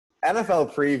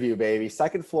NFL preview, baby.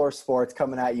 Second Floor Sports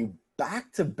coming at you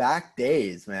back-to-back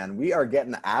days, man. We are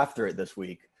getting after it this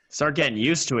week. Start getting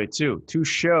used to it, too. 2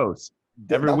 shows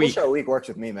every Double week. show week works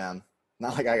with me, man.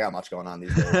 Not like I got much going on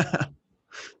these days.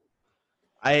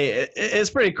 It's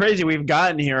pretty crazy we've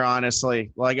gotten here,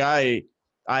 honestly. Like, I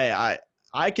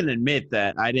can admit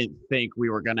that I didn't think we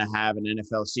were going to have an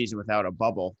NFL season without a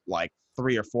bubble like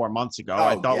 3 or 4 months ago.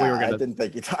 I thought we were going to. I didn't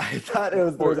think you. I thought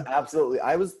it was absolutely.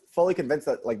 I was fully convinced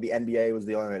that like the NBA was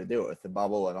the only way to do it with the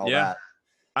bubble and all that.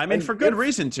 I mean, for good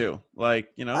reason too.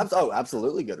 Like, you know.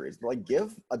 Absolutely good reason. Like,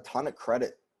 give a ton of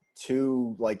credit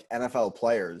to like NFL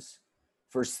players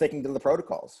for sticking to the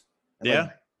protocols. And,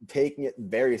 like, taking it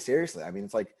very seriously. I mean,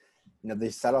 it's like, you know, they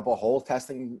set up a whole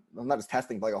not just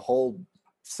testing, but like a whole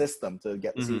system to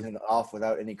get the season off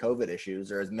without any COVID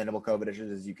issues or as minimal COVID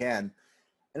issues as you can.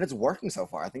 And it's working so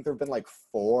far. I think there have been like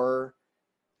 4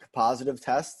 positive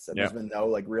tests and there's been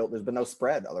no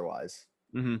spread otherwise.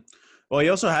 Mm-hmm. Well,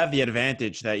 you also have the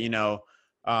advantage that, you know,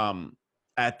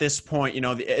 at this point, you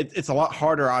know, it's a lot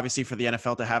harder, obviously, for the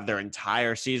NFL to have their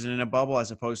entire season in a bubble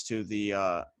as opposed to the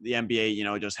NBA, you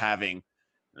know, just having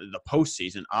the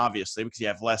postseason, obviously, because you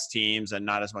have less teams and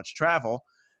not as much travel.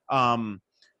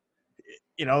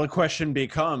 You know, the question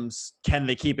becomes, can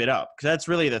they keep it up? Because that's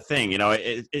really the thing. You know,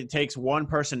 it takes one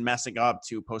person messing up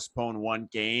to postpone one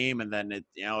game, and then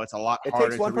it's a lot harder. It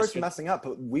takes one person messing up,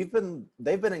 but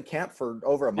they've been in camp for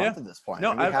over a month at this point.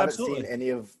 No, we absolutely.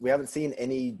 haven't seen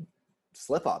any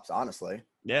slip ups, honestly.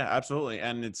 Yeah, absolutely.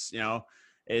 And it's going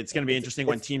to be interesting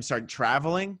when teams start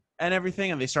traveling and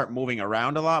everything, and they start moving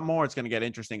around a lot more. It's going to get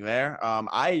interesting there.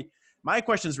 My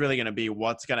question is really going to be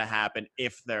what's going to happen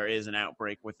if there is an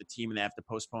outbreak with the team and they have to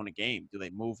postpone a game. Do they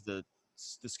move the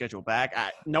schedule back?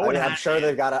 I'm sure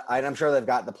they've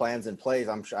got the plans in place.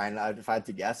 If I had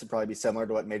to guess, it'd probably be similar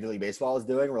to what Major League Baseball is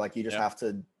doing, where like you just have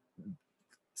to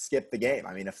skip the game.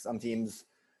 I mean, if some teams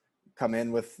come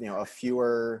in with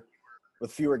fewer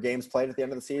games played at the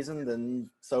end of the season, then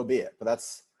so be it. But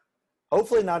that's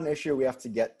hopefully not an issue we have to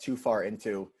get too far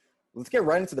into. Let's get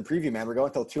right into the preview, man. We're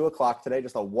going until 2:00 today,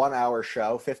 just a 1-hour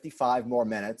show, 55 more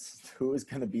minutes. Who is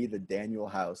going to be the Daniel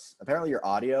House? Apparently your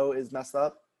audio is messed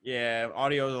up. Yeah,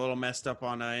 audio is a little messed up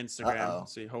on Instagram.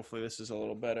 Let's see, hopefully this is a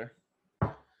little better.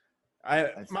 My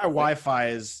Wi-Fi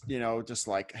is, just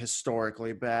like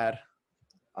historically bad.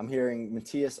 I'm hearing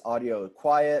Matthias audio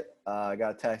quiet. I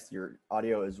got a text. Your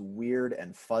audio is weird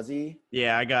and fuzzy.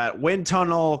 Yeah, I got wind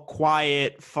tunnel,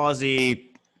 quiet,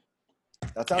 fuzzy.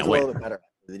 That sounds a little bit better.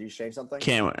 Did you change something?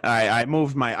 Can't wait. I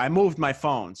moved my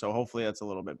phone, so hopefully that's a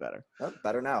little bit better. Oh,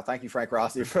 better now. Thank you, Frank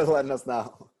Rossi, for letting us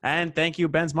know. And thank you,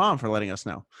 Ben's mom, for letting us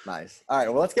know. Nice. All right,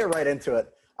 well, let's get right into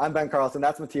it. I'm Ben Carlson.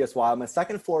 That's Matthias Wildman.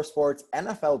 Second Floor Sports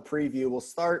NFL preview. We'll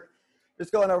start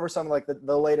just going over some like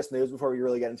the latest news before we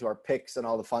really get into our picks and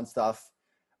all the fun stuff.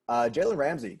 Jalen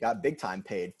Ramsey got big time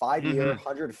paid. 5-year,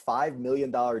 $105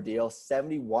 million deal.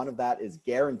 71 of that is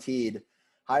guaranteed.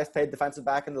 Highest paid defensive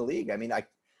back in the league. I mean, I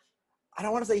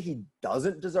don't want to say he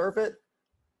doesn't deserve it,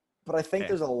 but I think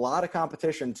there's a lot of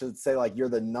competition to say, like, you're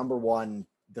the number one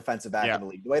defensive back in the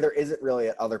league. The way there isn't really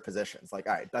at other positions. Like,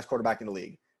 all right, best quarterback in the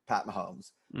league, Pat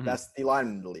Mahomes. Best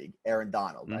D-lineman in the league, Aaron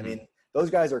Donald. I mean, those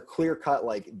guys are clear-cut,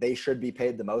 like, they should be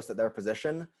paid the most at their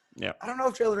position. Yeah. I don't know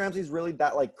if Jalen Ramsey's really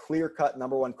that, like, clear-cut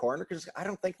number one corner, because I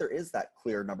don't think there is that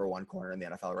clear number one corner in the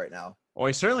NFL right now. Well,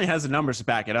 he certainly has the numbers to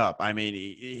back it up. I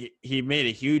mean, he made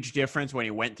a huge difference when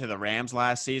he went to the Rams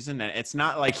last season. And it's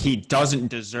not like he doesn't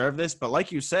deserve this, but like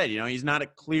you said, he's not a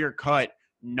clear-cut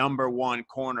number one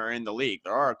corner in the league.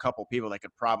 There are a couple people that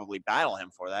could probably battle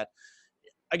him for that.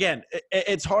 Again,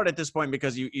 it's hard at this point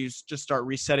because you just start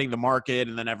resetting the market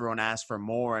and then everyone asks for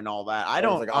more and all that. I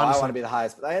want to be the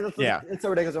highest. It's so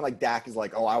ridiculous when like Dak is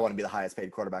like, I want to be the highest paid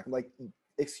quarterback. I'm like,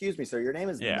 excuse me, sir, your name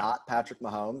is not Patrick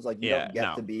Mahomes. Like, you don't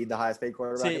get to be the highest paid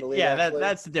quarterback in the league. Yeah,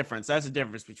 that's the difference. That's the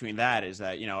difference between that is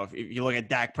that, if you look at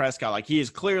Dak Prescott, like he is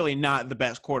clearly not the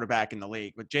best quarterback in the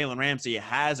league, but Jalen Ramsey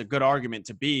has a good argument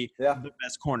to be the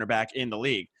best cornerback in the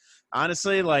league.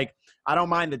 Honestly, like, I don't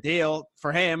mind the deal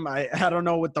for him. I don't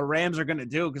know what the Rams are going to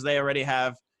do because they already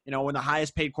have, one of the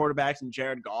highest paid quarterbacks in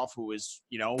Jared Goff, who is,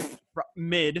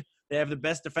 mid. They have the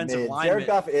best defensive line. Jared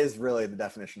Goff is really the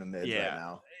definition of mid right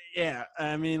now. Yeah,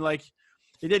 I mean, like,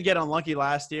 he did get unlucky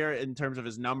last year in terms of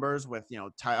his numbers with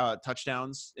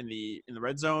touchdowns in the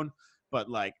red zone, but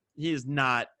like he's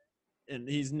not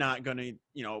going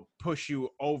to push you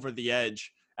over the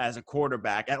edge as a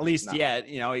quarterback, at least yet.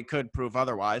 He could prove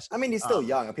otherwise. I mean, he's still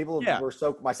young. People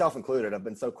were myself included, have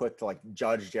been so quick to like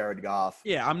judge Jared Goff.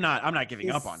 Yeah, I'm not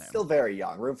giving up on him. Still very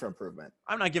young, room for improvement.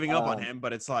 I'm not giving up on him,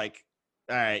 but it's like,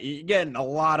 All right, you're getting a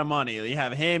lot of money. You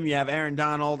have him, you have Aaron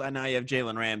Donald, and now you have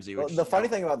Jalen Ramsey. Well, the funny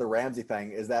thing about the Ramsey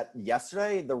thing is that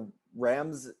yesterday the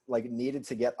Rams needed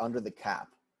to get under the cap.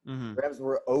 Mm-hmm. Rams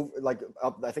were over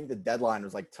I think the deadline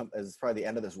was is probably the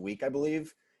end of this week, I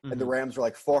believe. Mm-hmm. And the Rams were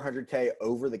 $400K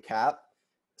over the cap,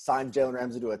 signed Jalen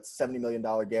Ramsey to a $70 million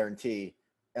guarantee,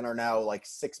 and are now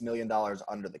 $6 million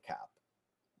under the cap.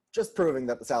 Just proving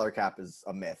that the salary cap is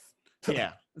a myth.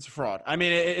 Yeah, it's a fraud. I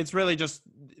mean, it's really just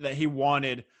that he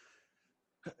wanted,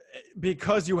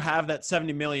 because you have that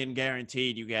 70 million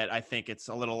guaranteed, you get, I think it's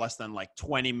a little less than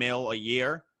 20 mil a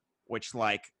year, which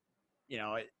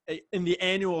in the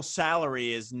annual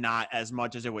salary is not as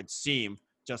much as it would seem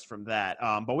just from that.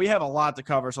 But we have a lot to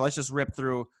cover, so let's just rip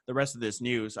through the rest of this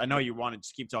news. I know you want to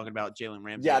just keep talking about Jalen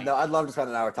Ramsey. Yeah, no, I'd love to spend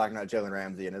an hour talking about Jalen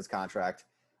Ramsey and his contract.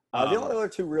 The only other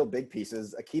two real big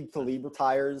pieces, Aqib Talib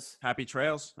retires. Happy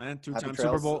trails, man. Two-time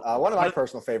Super Bowl. One of my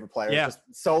personal favorite players, just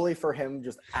solely for him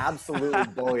just absolutely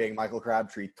bullying Michael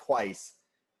Crabtree twice.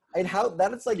 And how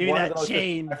that is one of the most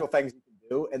special things you can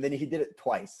do, and then he did it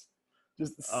twice.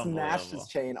 Just smashed his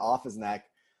chain off his neck.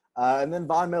 And then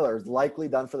Von Miller is likely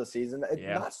done for the season. It's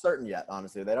not certain yet,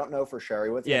 honestly. They don't know for sure. He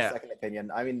went to a second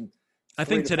opinion. I mean, I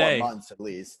think today, 4 months at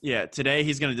least. Yeah, today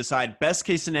he's going to decide. Best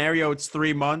case scenario, it's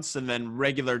 3 months, and then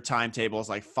regular timetable is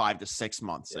 5 to 6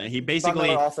 months. And he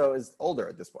basically also is older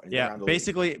at this point.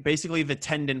 He's basically the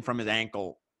tendon from his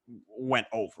ankle went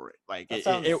over it. That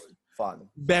sounds fun.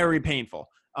 Very painful.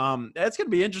 It's going to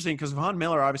be interesting because Von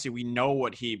Miller, obviously, we know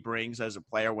what he brings as a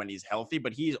player when he's healthy,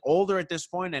 but he's older at this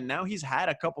point, and now he's had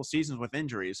a couple seasons with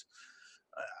injuries.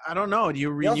 I don't know. Do you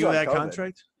renew that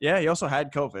contract? Yeah, he also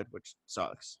had COVID, which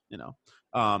sucks,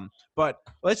 But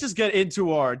let's just get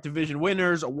into our division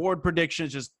winners, award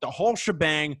predictions, just the whole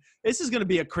shebang. This is going to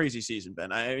be a crazy season,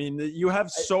 Ben. I mean, you have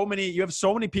so many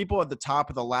people at the top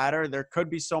of the ladder. There could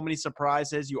be so many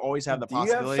surprises. You always have the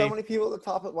possibility. You have so many people at the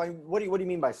top of what do you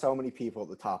mean by so many people at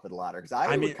the top of the ladder? Because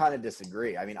I would kind of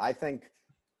disagree. I mean, I think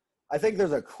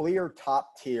there's a clear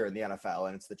top tier in the NFL,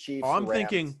 and it's the Chiefs.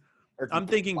 I'm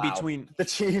thinking between the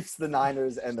Chiefs, the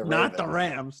Niners, and the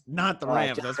Ravens. Not the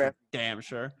Rams. That's for damn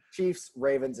sure. Chiefs,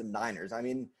 Ravens, and Niners. I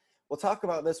mean, we'll talk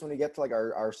about this when we get to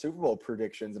our Super Bowl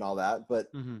predictions and all that. But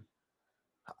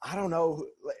I don't know.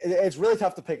 It's really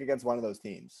tough to pick against one of those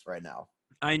teams right now.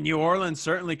 New Orleans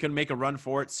certainly can make a run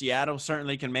for it. Seattle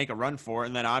certainly can make a run for it.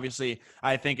 And then obviously,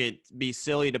 I think it'd be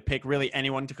silly to pick really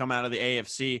anyone to come out of the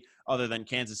AFC other than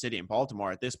Kansas City and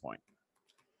Baltimore at this point.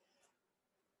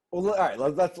 Well, all right.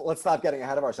 Let's stop getting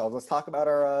ahead of ourselves. Let's talk about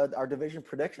our division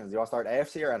predictions. You want to start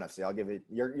AFC or NFC? I'll give it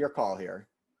your call here.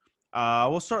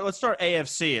 Let's start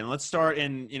AFC, and let's start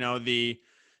in the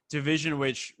division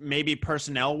which maybe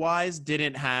personnel wise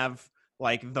didn't have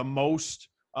the most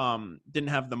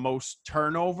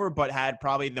turnover, but had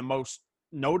probably the most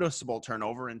noticeable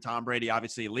turnover in Tom Brady,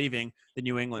 obviously leaving the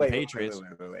New England Patriots.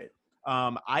 Wait.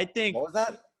 I think what was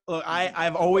that? Look,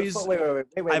 I've always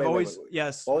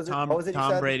yes.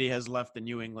 Tom Brady has left the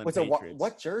New England Patriots.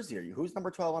 What jersey are you? Who's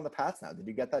number 12 on the Pats now? Did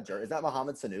you get that jersey? Is that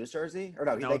Mohamed Sanu's jersey? Or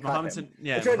no, they cut him.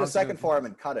 Yeah, they traded a second for him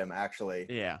and cut him actually.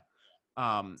 Yeah.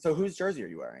 So whose jersey are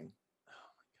you wearing?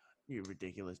 You're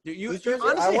ridiculous. You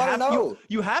honestly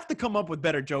you have to come up with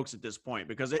better jokes at this point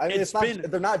because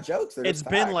they're not jokes. It's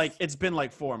been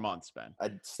 4 months, Ben.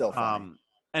 It's still funny.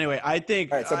 Anyway, I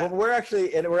think. All right, so we're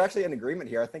actually in agreement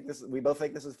here. I think we both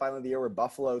think this is finally the year where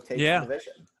Buffalo takes the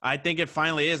division. I think it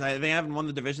finally is. They haven't won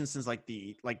the division since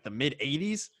the mid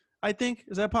 '80s. I think,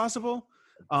 is that possible?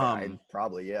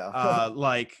 Probably, yeah.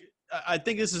 I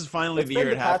think this is finally the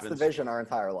year it happens. Pats division our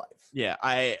entire life. Yeah,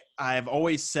 I've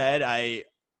always said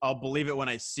I'll believe it when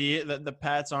I see it that the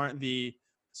Pats aren't the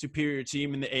superior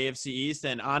team in the AFC East,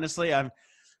 and honestly,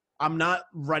 I'm not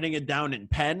writing it down in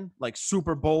pen,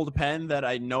 super bold pen, that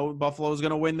I know Buffalo is going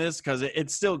to win this because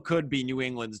it still could be New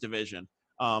England's division.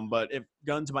 But if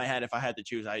gun to my head, if I had to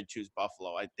choose, I'd choose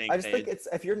Buffalo. I think it's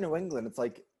if you're New England, it's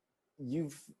you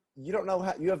don't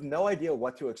know you have no idea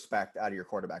what to expect out of your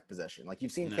quarterback position.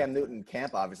 You've seen Cam Newton in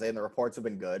camp, obviously, and the reports have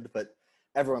been good, but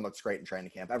everyone looks great in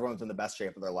training camp. Everyone's in the best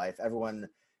shape of their life. Everyone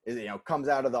is comes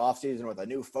out of the offseason with a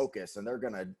new focus, and they're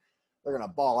gonna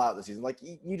ball out this season.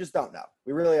 You just don't know.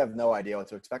 We really have no idea what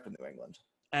to expect with New England.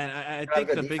 And I think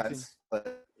the big thing,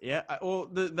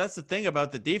 that's the thing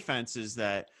about the defense is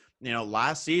that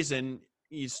last season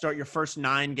you start your first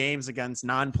 9 games against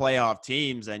non-playoff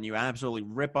teams and you absolutely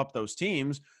rip up those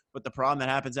teams. But the problem that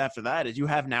happens after that is you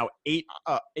have now 8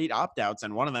 opt-outs,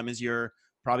 and one of them is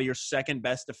probably your second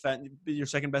best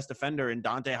defender in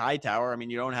Dante Hightower. I mean,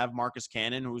 you don't have Marcus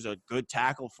Cannon, who's a good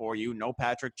tackle for you. No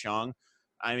Patrick Chung.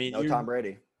 I mean, no Tom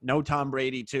Brady. No Tom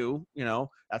Brady too.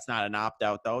 That's not an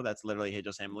opt-out though. That's literally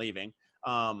just him leaving.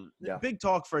 Big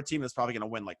talk for a team that's probably going to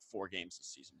win like 4 games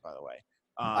this season, by the way.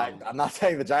 I'm not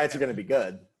saying the Giants are going to be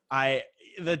good.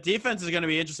 The defense is going to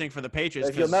be interesting for the Patriots.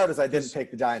 If you'll notice, I didn't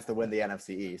pick the Giants to win the NFC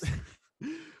East.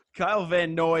 Kyle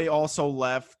Van Noy also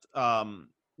left.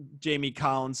 Jamie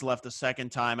Collins left a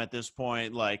second time at this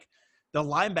point. Like, the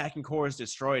linebacking core is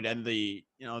destroyed, and the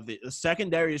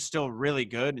secondary is still really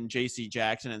good in J.C.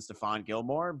 Jackson and Stephon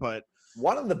Gilmore, but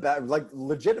one of the best, like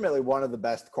legitimately one of the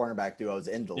best cornerback duos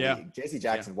in the league. J.C.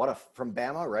 Jackson, from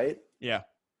Bama, right? Yeah.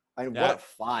 I mean, what a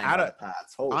find by the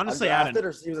Pats. Honestly,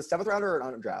 he was a 7th rounder or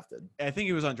undrafted? I think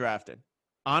he was undrafted.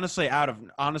 Honestly, out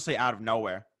of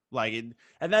nowhere. Like, and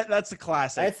that's a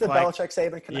classic. It's the Belichick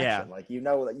Saban connection. Yeah. Like,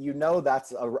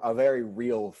 that's a very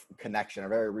real connection, a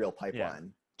very real pipeline. Yeah.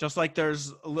 Just like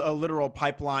there's a literal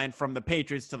pipeline from the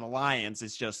Patriots to the Lions.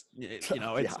 It's just, it's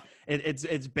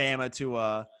Bama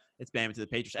to the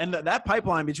Patriots. And that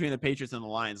pipeline between the Patriots and the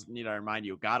Lions, need I remind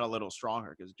you, got a little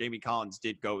stronger because Jamie Collins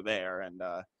did go there, and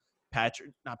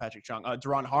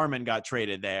Deron Harmon got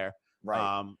traded there.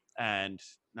 Right. And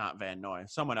not Van Noy.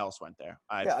 Someone else went there.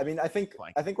 I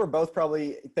think we're both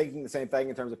probably thinking the same thing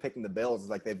in terms of picking the Bills.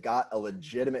 Like, they've got a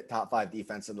legitimate top 5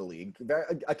 defense in the league.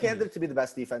 A candidate to be the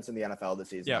best defense in the NFL this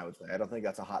season, I would say. I don't think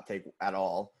that's a hot take at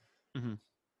all. Mm-hmm.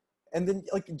 And then,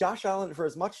 like, Josh Allen, for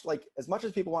as much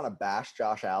as people want to bash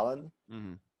Josh Allen,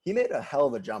 he made a hell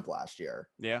of a jump last year.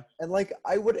 Yeah. And, like,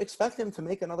 I would expect him to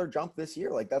make another jump this year.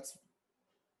 Like,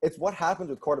 it's what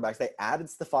happens with quarterbacks. They added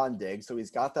Stephon Diggs, so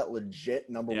he's got that legit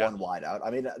number 1 wideout.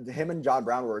 I mean, him and John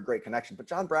Brown were a great connection, but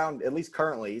John Brown, at least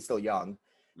currently, he's still young.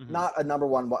 Not a number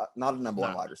one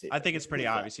wide receiver. I think it's pretty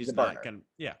obvious he's not going to.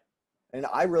 Yeah. And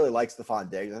I really like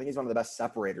Stephon Diggs. I think he's one of the best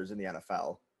separators in the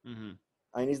NFL.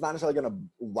 I mean, he's not necessarily going to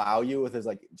wow you with his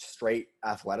like straight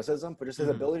athleticism, but just his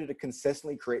ability to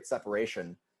consistently create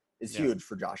separation is huge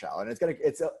for Josh Allen.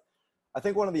 I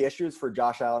think one of the issues for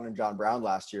Josh Allen and John Brown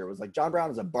last year was like John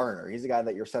Brown is a burner. He's a guy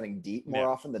that you're sending deep more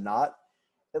often than not.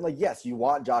 And like, yes, you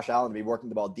want Josh Allen to be working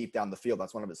the ball deep down the field.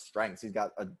 That's one of his strengths. He's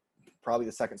got probably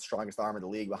the 2nd strongest arm in the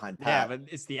league behind Pat. Yeah, but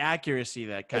it's the accuracy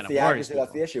that kind of worries people.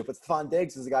 That's the issue. But Stephon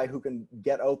Diggs is a guy who can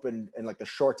get open in like the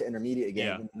short to intermediate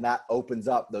game, and that opens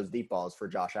up those deep balls for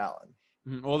Josh Allen.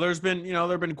 Well, there's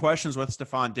been questions with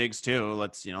Stephon Diggs too.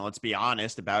 Let's be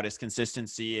honest about his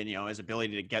consistency and, his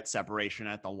ability to get separation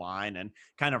at the line and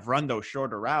kind of run those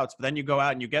shorter routes. But then you go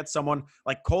out and you get someone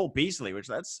like Cole Beasley, which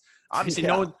that's obviously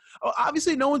no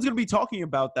one's going to be talking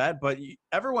about that, but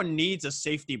everyone needs a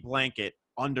safety blanket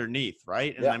underneath,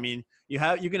 right? And I mean, you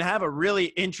can have a really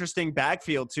interesting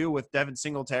backfield too with Devin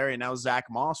Singletary and now Zach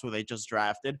Moss, who they just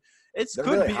drafted. They're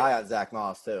really high on Zach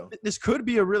Moss too. This could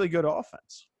be a really good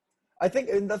offense. I think,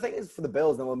 and the thing is for the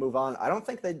Bills, then we'll move on. I don't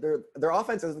think their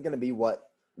offense isn't going to be what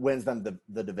wins them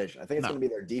the division. I think it's going to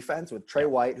be their defense with Trey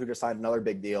White, who just signed another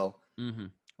big deal.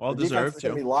 Well deserved. It's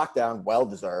going to be locked down, well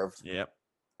deserved. Yep.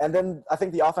 And then I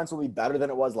think the offense will be better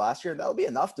than it was last year. That'll be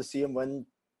enough to see them win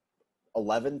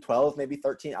 11, 12, maybe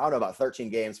 13. I don't know about 13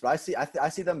 games, but I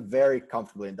see them very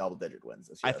comfortably in double-digit wins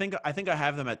this year. I think I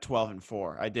have them at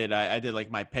 12-4. I did like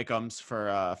my pick'ems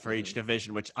for each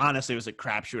division, which honestly was a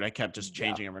crapshoot. I kept just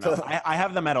changing them. I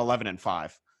have them at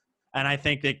 11-5, and I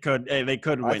think they could win.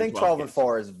 I think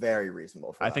 12-4 is very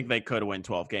reasonable. I think they could win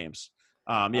 12 games.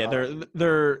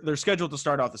 They're scheduled to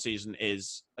start off the season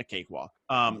is a cakewalk.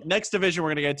 Next division we're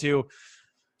gonna get to.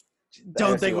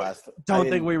 Don't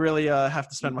think we really have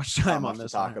to spend much time on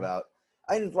this. To talk about.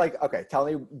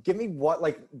 Give me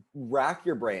rack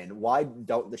your brain. Why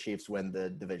don't the Chiefs win the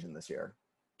division this year?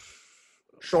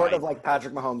 Short of like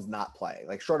Patrick Mahomes not playing,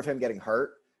 like short of him getting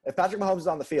hurt. If Patrick Mahomes is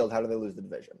on the field, how do they lose the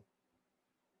division?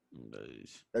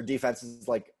 Their defense is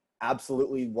like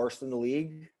absolutely worse than the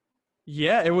league.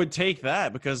 Yeah, it would take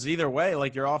that because either way,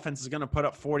 like your offense is going to put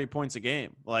up 40 points a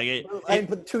game.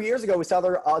 But 2 years ago, we saw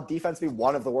their defense be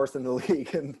one of the worst in the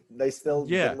league, and they still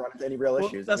didn't run into any real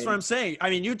issues. That's what I'm saying. I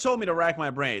mean, you told me to rack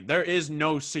my brain. There is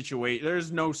no situation.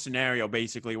 There's no scenario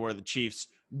basically where the Chiefs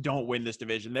don't win this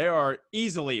division. They are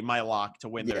easily my lock to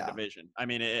win their division. I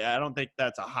mean, I don't think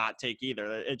that's a hot take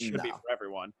either. It should be for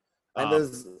everyone.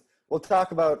 And we'll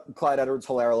talk about Clyde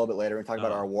Edwards-Helaire a little bit later and talk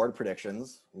about our award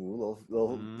predictions. Ooh,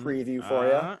 little preview for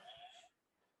you.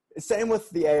 Same with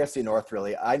the AFC North,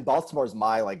 really. Baltimore's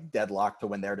my deadlock to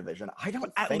win their division.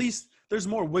 At least there's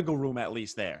more wiggle room. At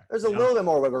least there's a little bit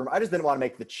more wiggle room. I just didn't want to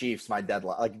make the Chiefs my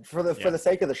deadlock. For the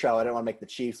sake of the show, I didn't want to make the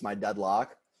Chiefs my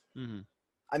deadlock.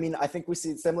 I mean, I think we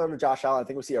see similar to Josh Allen. I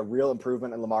think we see a real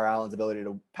improvement in Lamar Allen's ability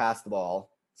to pass the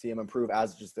ball. See him improve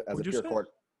as a pure court.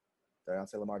 Did I not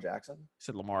say Lamar Jackson? You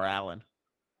said Lamar Allen.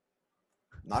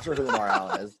 Not sure who Lamar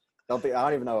Allen is. I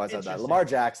don't even know why I said that. Lamar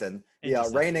Jackson,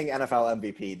 reigning NFL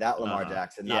MVP. That Lamar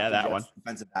Jackson, not the Jets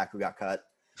defensive back who got cut.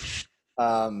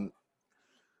 I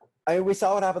mean, we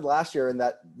saw what happened last year in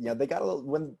that, they got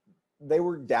when they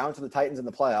were down to the Titans in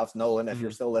the playoffs. Nolan, if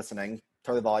you're still listening,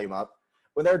 turn the volume up.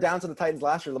 When they were down to the Titans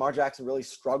last year, Lamar Jackson really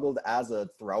struggled as a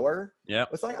thrower. Yeah.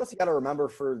 But something else you got to remember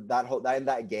for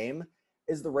that game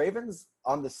is the Ravens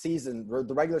on the season, or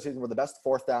the regular season, were the best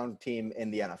fourth down team in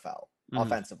the NFL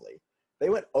offensively. They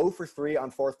went 0 for 3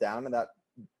 on fourth down in that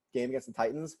game against the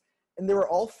Titans, and they were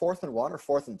all 4th and 1 or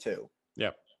 4th and 2.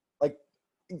 Yep. Like,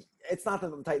 it's not that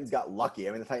the Titans got lucky.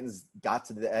 I mean, the Titans got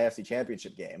to the AFC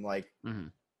Championship game.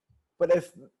 But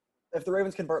if the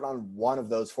Ravens convert on one of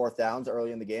those fourth downs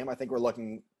early in the game, I think we're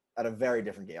looking at a very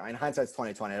different game. I mean, hindsight's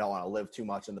 20/20. I don't want to live too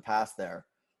much in the past there.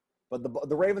 But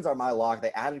the Ravens are my lock.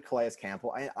 They added Calais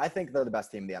Campbell. I think they're the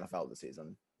best team in the NFL this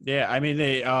season. Yeah, I mean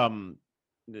they I'm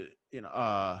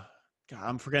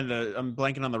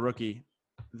blanking on the rookie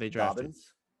they drafted.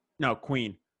 Dobbins? No,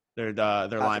 Queen. Their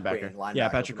linebacker. Yeah,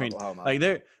 Patrick Queen. Like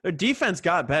their defense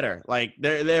got better. Like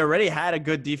they already had a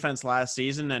good defense last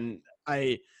season, and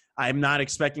I'm not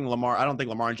expecting Lamar. I don't think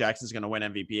Lamar Jackson's going to win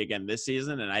MVP again this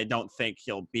season, and I don't think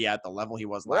he'll be at the level he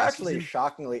was last season. We're actually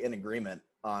shockingly in agreement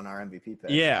on our MVP pick.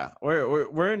 Yeah,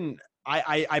 we're in.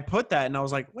 I put that, and I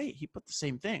was like, wait, he put the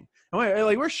same thing.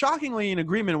 And we're shockingly in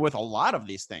agreement with a lot of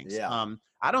these things. Yeah.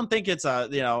 I don't think it's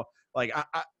Lamar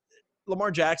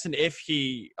Jackson, if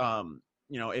he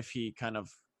if he kind of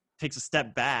takes a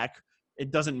step back,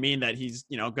 it doesn't mean that he's,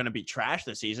 going to be trash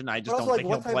this season. I just don't think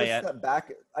he'll play at step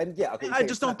back. I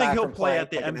just don't think he'll play at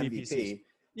the MVP season.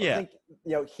 Yeah. I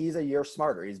think, he's a year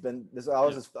smarter. He's been that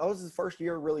was his first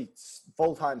year really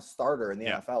full-time starter in the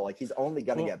NFL. Like, he's only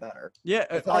going to get better. Yeah.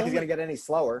 It's not like he's going to get any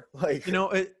slower. Like,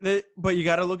 but you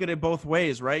got to look at it both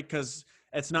ways, right? Because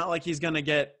it's not like he's going to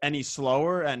get any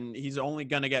slower, and he's only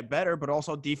going to get better, but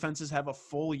also defenses have a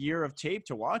full year of tape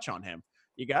to watch on him.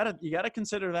 You gotta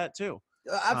consider that too.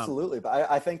 Absolutely. But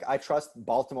I think I trust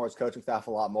Baltimore's coaching staff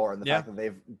a lot more, and the fact that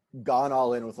they've gone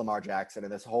all in with Lamar Jackson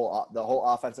and the whole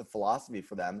offensive philosophy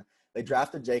for them. They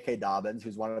drafted J.K. Dobbins,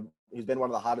 who's been one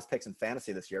of the hottest picks in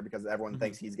fantasy this year because everyone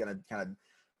thinks he's going to kind of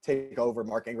take over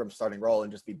Mark Ingram's starting role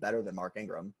and just be better than Mark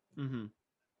Ingram.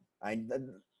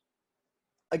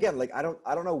 Again, like, I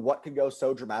don't know what could go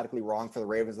so dramatically wrong for the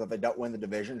Ravens that they don't win the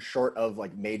division, short of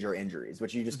like major injuries,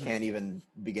 which you just can't even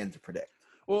begin to predict.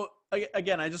 Well,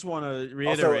 again, I just want to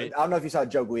reiterate. Also, I don't know if you saw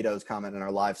Joe Guido's comment in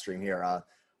our live stream here.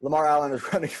 Lamar Allen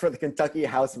is running for the Kentucky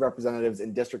House of Representatives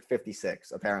in District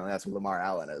 56. Apparently, that's who Lamar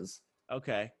Allen is.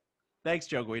 Okay. Thanks,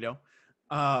 Joe Guido.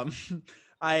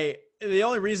 The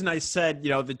only reason I said,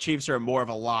 the Chiefs are more of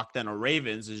a lock than a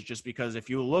Ravens is just because if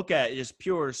you look at just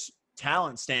pure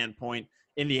talent standpoint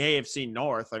in the AFC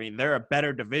North, I mean, they're a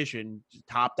better division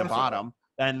top to bottom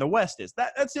than the West is.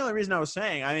 That's the only reason I was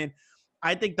saying. I mean,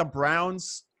 I think the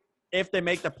Browns, if they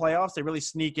make the playoffs, they really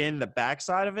sneak in the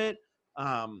backside of it.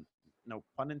 No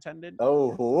pun intended. That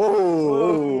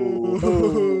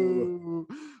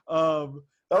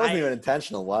wasn't even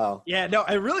intentional. Wow. Yeah, no,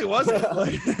 it really wasn't.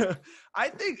 I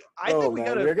think we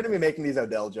gotta. We're gonna be making these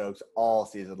Odell jokes all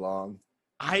season long.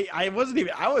 I wasn't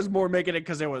even. I was more making it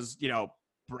because it was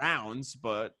Browns,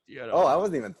 but Oh, I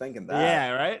wasn't even thinking that.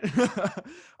 Yeah, right.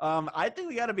 I think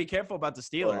we got to be careful about the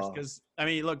Steelers because I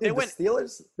mean, look, they went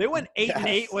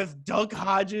 8-8 with Doug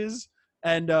Hodges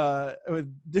and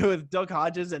with Doug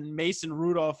Hodges and Mason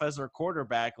Rudolph as their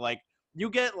quarterback. Like, you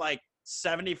get like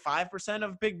 75%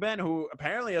 of Big Ben, who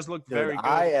apparently has looked very good.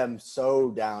 I am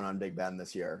so down on Big Ben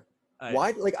this year.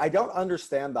 Why? Like, I don't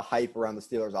understand the hype around the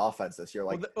Steelers' offense this year.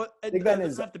 Like, Big Ben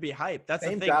doesn't have to be hype. That's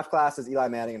same the thing. Draft class as Eli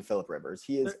Manning and Phillip Rivers.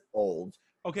 He is old.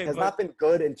 Okay, has not been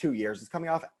good in 2 years. He's coming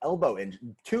off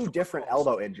two different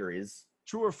elbow injuries.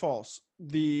 True or false?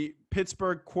 The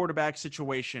Pittsburgh quarterback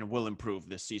situation will improve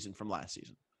this season from last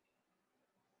season.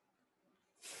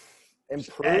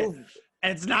 Improve.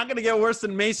 And it's not going to get worse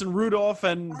than Mason Rudolph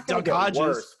and Doug Hodges.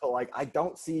 Worse, but like, I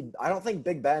don't think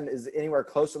Big Ben is anywhere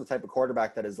close to the type of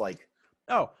quarterback that is like,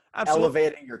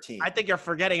 elevating your team. I think you're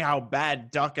forgetting how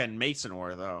bad Duck and Mason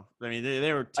were, though. I mean,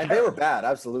 they were terrible. They were bad,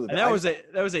 absolutely. And that was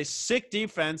a sick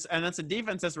defense, and that's a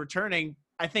defense that's returning,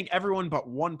 I think, everyone but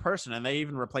one person, and they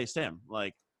even replaced him.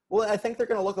 Like, well, I think they're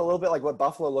going to look a little bit like what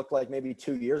Buffalo looked like maybe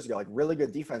 2 years ago, like really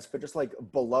good defense, but just like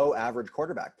below average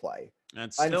quarterback play.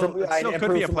 And still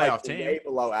could be a playoff team. Way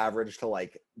below average to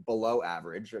like below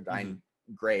average.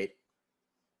 Great.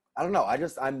 I don't know.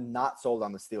 I'm not sold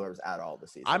on the Steelers at all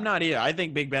this season. I'm not either. I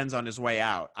think Big Ben's on his way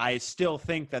out. I still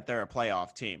think that they're a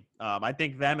playoff team. I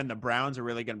think them and the Browns are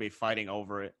really going to be fighting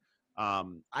over it.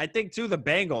 I think too the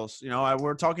Bengals.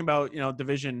 We're talking about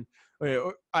division Wait,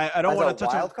 I don't want to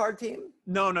touch wild card team.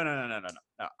 No.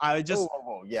 I just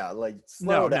yeah, like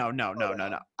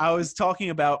no. I was talking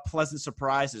about pleasant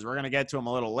surprises. We're gonna get to them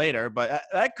a little later, but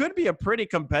that could be a pretty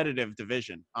competitive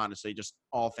division, honestly. Just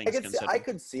all things considered. I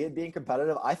could see it being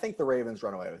competitive. I think the Ravens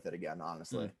run away with it again,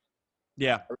 honestly.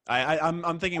 Yeah,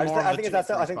 I'm thinking more. I think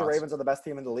the Ravens are the best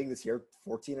team in the league this year,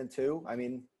 14-2. I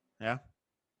mean, yeah,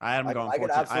 I had them going. I could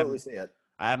absolutely see it.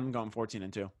 I have them going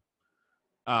 14-2.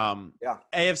 Yeah.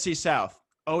 AFC South,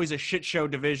 always a shit show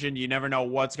division. You never know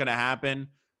what's going to happen.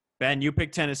 Ben, you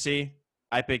picked Tennessee.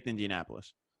 I picked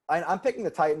Indianapolis. I'm picking the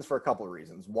Titans for a couple of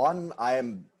reasons. One, I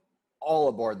am all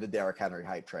aboard the Derrick Henry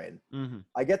hype train. Mm-hmm.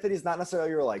 I get that he's not necessarily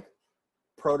your like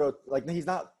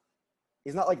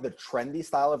he's not like the trendy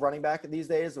style of running back these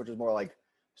days, which is more like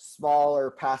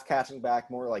smaller, pass catching back,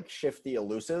 more like shifty,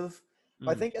 elusive. Mm-hmm.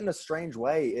 But I think in a strange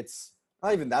way, it's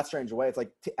not even that strange a way. It's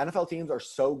like NFL teams are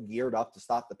so geared up to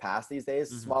stop the pass these days,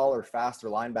 mm-hmm. smaller, faster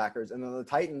linebackers. And then the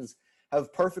Titans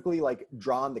have perfectly like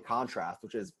drawn the contrast,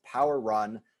 which is power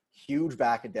run, huge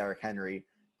back at Derrick Henry,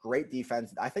 great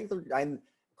defense. I think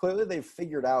clearly they've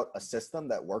figured out a system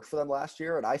that worked for them last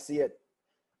year. And I see it.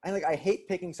 I hate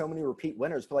picking so many repeat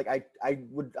winners, but like I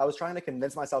was trying to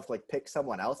convince myself to like pick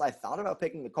someone else. I thought about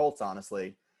picking the Colts,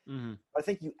 honestly. Mm-hmm. I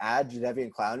think you add Jadeveon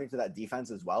Clowney to that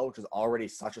defense as well, which is already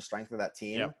such a strength of that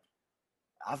team. Yep.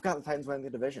 I've got the Titans winning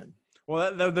the division.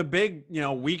 Well, the big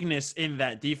weakness in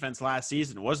that defense last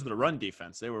season was the run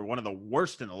defense. They were one of the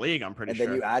worst in the league, I'm pretty sure.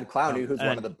 And then you add Clowney, who's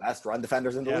one of the best run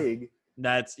defenders in the league.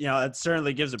 That's it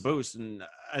certainly gives a boost, and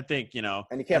I think and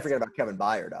you can't forget about Kevin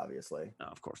Byard, obviously. No,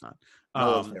 of course not.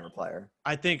 Noah's favorite player.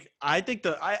 I picked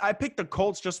the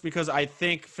Colts just because I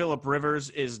think Phillip Rivers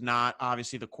is not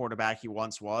obviously the quarterback he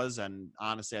once was, and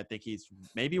honestly, I think he's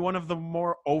maybe one of the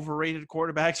more overrated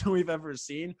quarterbacks we've ever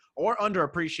seen, or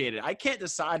underappreciated. I can't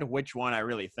decide which one I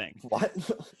really think. What?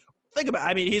 Think about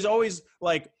it. I mean, he's always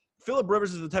like Phillip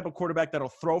Rivers is the type of quarterback that'll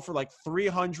throw for like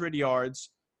 300 yards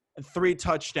and 3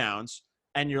 touchdowns,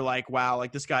 and you're like, wow,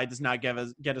 like this guy does not get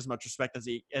as much respect as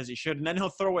he should, and then he'll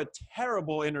throw a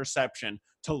terrible interception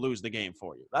to lose the game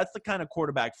for you. That's the kind of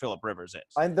quarterback Phillip Rivers is.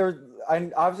 And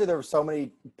obviously there were so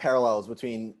many parallels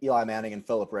between Eli Manning and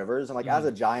Phillip Rivers, and like as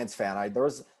a Giants fan, I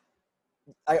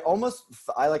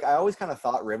always kind of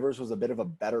thought Rivers was a bit of a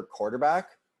better quarterback.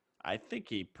 I think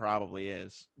he probably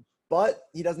is, but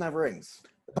he doesn't have rings.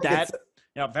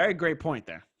 Very great point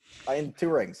there. 2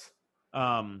 rings.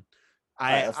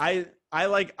 I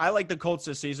like the Colts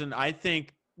this season. I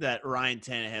think that Ryan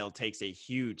Tannehill takes a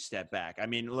huge step back. I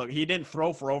mean, look, he didn't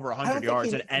throw for over 100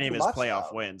 yards in any of his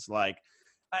playoff wins. Like,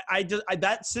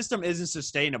 that system isn't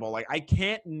sustainable. Like, I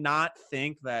can't not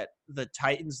think that the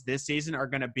Titans this season are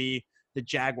going to be the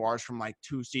Jaguars from like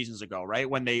 2 seasons ago, right?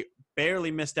 When they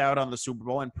barely missed out on the Super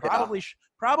Bowl and probably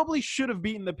should have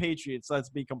beaten the Patriots. Let's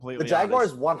be completely honest. The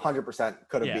Jaguars honest. 100%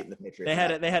 could have beaten the Patriots.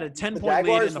 They had a 10-point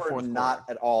lead in the fourth quarter. Not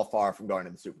at all far from going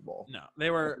to the Super Bowl. No, they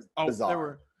were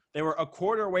a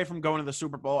quarter away from going to the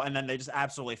Super Bowl, and then they just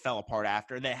absolutely fell apart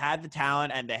after. They had the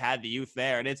talent and they had the youth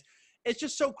there, and it's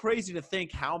just so crazy to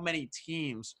think how many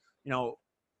teams,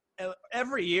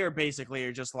 every year basically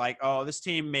are just like, oh, this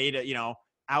team made it,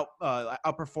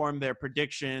 outperform their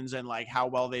predictions and like how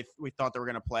well we thought they were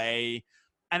going to play,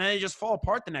 and then they just fall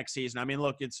apart the next season. I mean,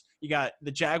 look, you got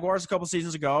the Jaguars a couple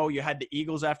seasons ago, you had the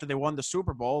Eagles after they won the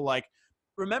Super Bowl. Like,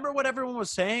 remember what everyone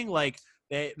was saying? Like,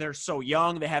 they're so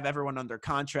young, they have everyone under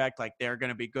contract, like they're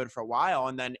going to be good for a while,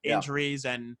 and then injuries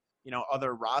and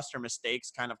other roster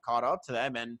mistakes kind of caught up to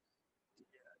them, and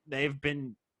they've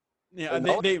been they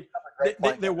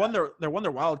won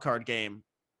their wild card game.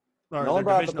 Nolan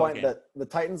brought up the point that the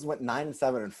Titans went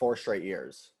 9-7 in 4 straight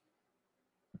years.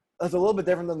 That's a little bit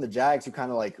different than the Jags, who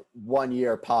kind of like 1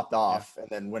 year popped off and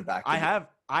then went back. To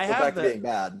being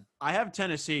bad. I have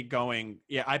Tennessee going.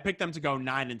 Yeah, I picked them to go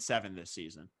 9-7 this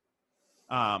season.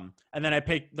 And then I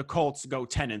picked the Colts to go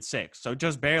 10-6, so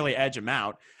just barely edge them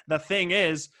out. The thing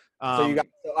is, all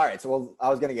right. So I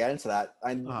was going to get into that.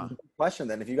 Question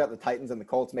then: if you got the Titans and the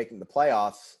Colts making the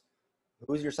playoffs,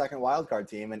 who's your second wild card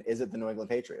team, and is it the New England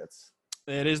Patriots?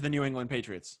 It is the New England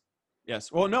Patriots.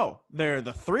 Yes. Well, no, they're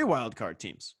the 3 wild card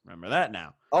teams. Remember that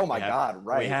now. Oh my God!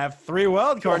 Right. We have 3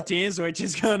 wild card teams, which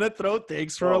is gonna throw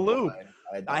things for a loop.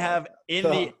 I have in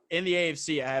the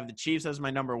AFC, I have the Chiefs as my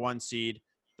number 1 seed,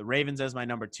 the Ravens as my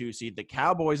number 2 seed, the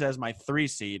Cowboys as my 3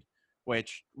 seed,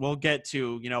 which we'll get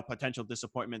to, potential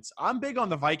disappointments. I'm big on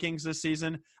the Vikings this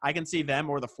season. I can see them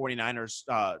or the 49ers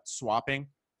swapping.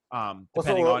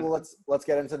 Let's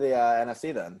get into the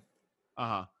NFC then.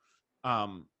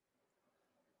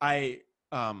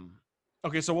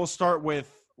 Okay, so we'll start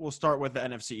with the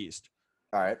NFC East.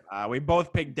 All right. We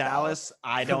both picked Dallas.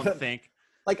 I don't think.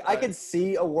 Like, I could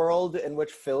see a world in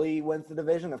which Philly wins the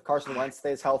division if Carson Wentz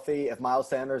stays healthy, if Miles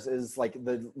Sanders is like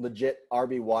the legit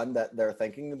RB1 that they're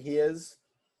thinking he is.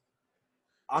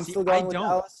 I'm still going with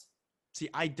Dallas. See,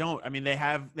 I don't. I mean, they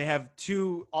have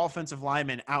 2 offensive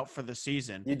linemen out for the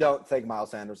season. You don't think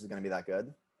Miles Sanders is going to be that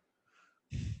good?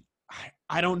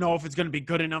 I don't know if it's going to be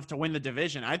good enough to win the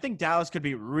division. I think Dallas could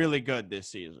be really good this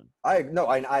season.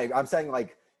 I'm saying,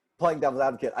 like, playing devil's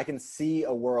advocate, I can see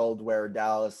a world where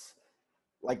Dallas,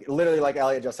 like literally like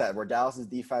Elliot just said, where Dallas's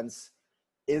defense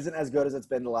isn't as good as it's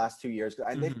been the last 2 years.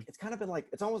 I think it's kind of been like,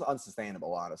 it's almost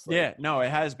unsustainable, honestly. Yeah, no,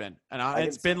 it has been. And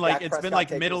it's been like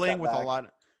middling with a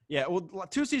lot. Yeah, well,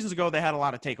 2 seasons ago, they had a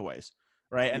lot of takeaways,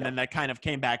 right? And then that kind of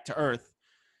came back to earth.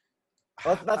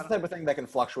 Well, that's the type of thing that can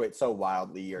fluctuate so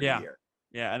wildly year to year.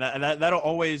 Yeah, and that'll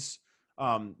always,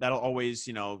 kind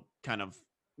of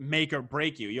make or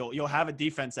break you. You'll have a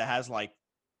defense that has like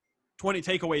 20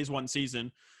 takeaways one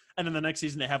season, and then the next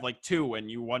season they have like 2,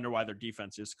 and you wonder why their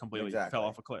defense just completely fell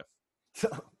off a cliff.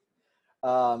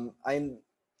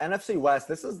 NFC West,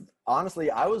 this is honestly,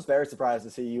 I was very surprised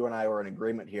to see you and I were in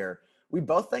agreement here. We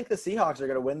both think the Seahawks are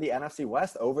going to win the NFC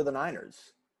West over the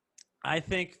Niners. I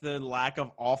think the lack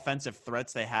of offensive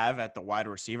threats they have at the wide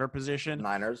receiver position.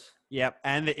 Niners. Yep,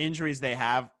 and the injuries they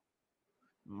have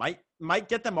might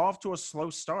get them off to a slow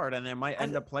start, and they might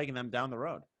end up plaguing them down the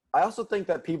road. I also think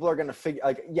that people are going to figure,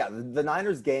 like, the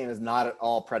Niners game is not at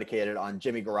all predicated on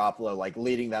Jimmy Garoppolo, like,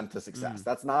 leading them to success.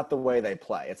 That's not the way they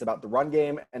play. It's about the run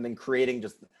game and then creating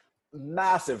just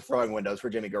massive throwing windows for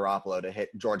Jimmy Garoppolo to hit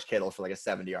George Kittle for like a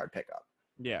 70-yard pickup.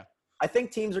 Yeah. I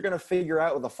think teams are going to figure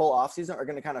out with a full offseason are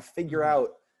going to kind of figure out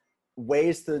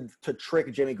ways to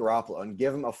trick Jimmy Garoppolo and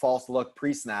give him a false look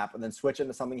pre-snap and then switch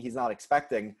into something he's not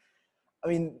expecting. I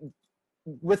mean,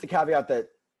 with the caveat that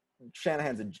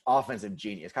Shanahan's an offensive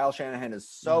genius. Kyle Shanahan is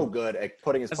so good at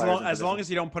putting his players as long as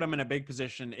you don't put him in a big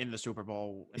position in the Super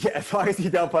Bowl. Yeah, as long as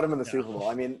you don't put him in the Super Bowl.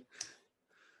 I mean,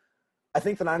 I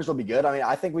think the Niners will be good. I mean,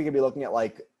 I think we could be looking at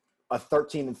like a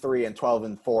 13-3 and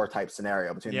 12-4 type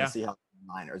scenario between the Seahawks and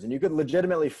the Niners, and you could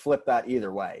legitimately flip that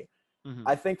either way.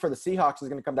 I think for the Seahawks, it's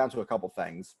going to come down to a couple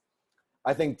things.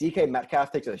 I think DK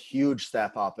Metcalf takes a huge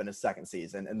step up in his second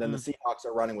season, and then the Seahawks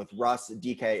are running with Russ,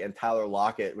 DK, and Tyler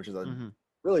Lockett, which is a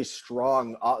really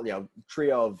strong,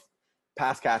 trio of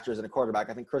pass catchers and a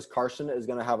quarterback. I think Chris Carson is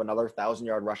going to have another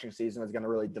 1,000-yard rushing season. Is going to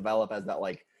really develop as that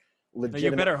like legitimate.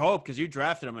 You better hope because you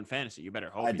drafted him in fantasy. You better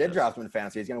hope. I did draft him in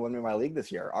fantasy. He's going to win me my league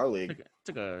this year. Our league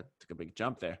took a big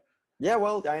jump there. Yeah,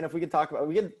 well, I mean, if we could talk about,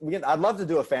 we can. I'd love to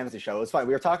do a fantasy show. It's fine.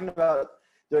 We were talking about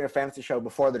doing a fantasy show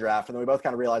before the draft, and then we both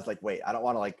kind of realized, like, wait, I don't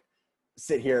want to like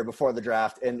sit here before the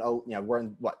draft and we're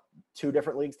in what, 2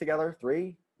 different leagues together?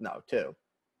 3? No, 2.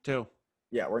 2.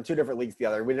 Yeah, we're in 2 different leagues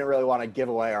together. We didn't really want to give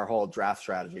away our whole draft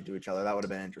strategy to each other. That would have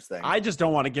been interesting. I just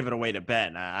don't want to give it away to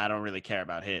Ben. I don't really care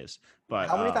about his. But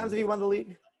how many times have you won the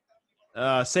league?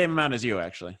 Same amount as you,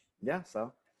 actually. Yeah,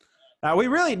 so.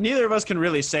 Neither of us can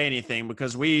really say anything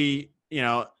because we've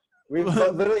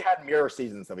literally had mirror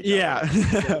seasons of each other.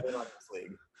 Yeah.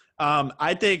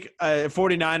 I think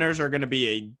 49ers are going to be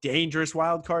a dangerous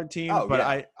wild card team,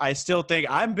 I still think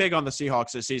I'm big on the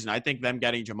Seahawks this season. I think them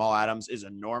getting Jamal Adams is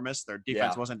enormous. Their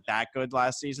defense wasn't that good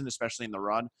last season, especially in the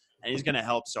run, and he's going to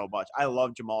help so much. I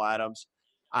love Jamal Adams.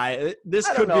 I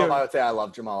don't know if I would say I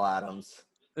love Jamal Adams.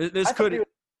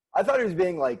 I thought he was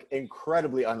being like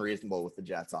incredibly unreasonable with the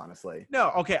Jets, honestly.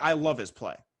 No, okay, I love his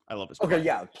play. Okay,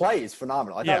 yeah, play is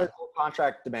phenomenal. I thought his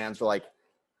contract demands were like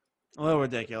a little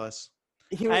ridiculous.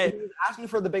 He was asking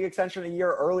for the big extension a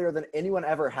year earlier than anyone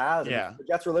ever has. Yeah. The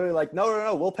Jets were literally like,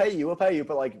 no, we'll pay you,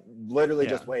 but like literally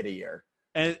just wait a year.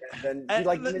 And then he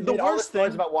like the worst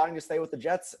thing about wanting to stay with the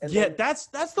Jets. And that's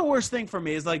the worst thing for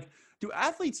me is like, do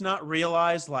athletes not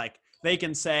realize like they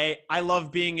can say, I love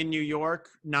being in New York,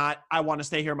 not I want to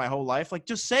stay here my whole life. Like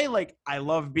just say like, I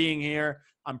love being here.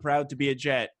 I'm proud to be a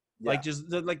Jet. Yeah. Like just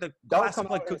the don't come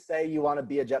out and say you want to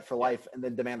be a Jet for life and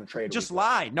then demand a trade. Just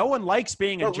lie. No one likes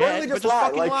being a Jet. Just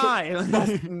fucking lie.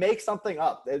 Just make something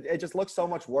up. It just looks so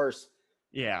much worse.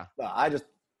 Yeah.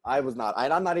 I was not.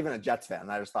 I'm not even a Jets fan.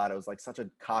 I just thought it was like such a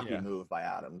cocky move by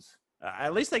Adams.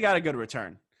 At least they got a good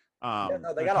return. They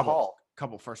got a haul.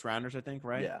 Couple first rounders, I think,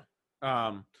 right?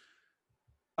 Yeah.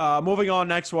 Moving on,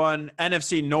 next one,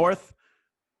 NFC North.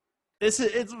 This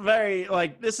is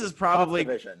probably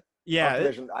division.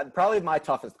 Yeah, probably my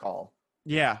toughest call.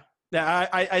 Yeah,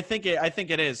 I think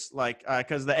it is like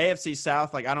because the AFC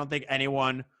South, like I don't think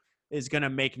anyone is gonna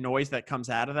make noise that comes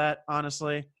out of that,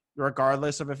 honestly,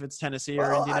 regardless of if it's Tennessee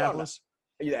or Indianapolis.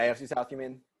 The AFC South, you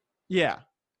mean? Yeah,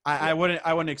 I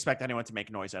wouldn't expect anyone to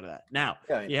make noise out of that. Now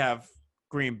you have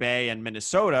Green Bay and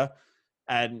Minnesota.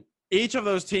 And each of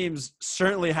those teams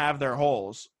certainly have their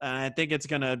holes. And I think it's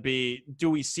going to be, do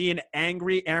we see an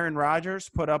angry Aaron Rodgers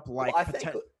put up like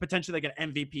potentially like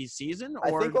an MVP season?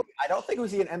 Or I don't think we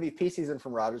see an MVP season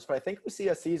from Rodgers, but I think we see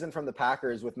a season from the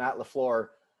Packers with Matt LaFleur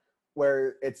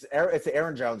where it's the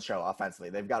Aaron Jones show offensively.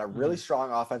 They've got a really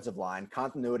strong offensive line,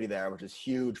 continuity there, which is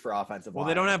huge for offensive line. Well,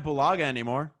 they don't have Bulaga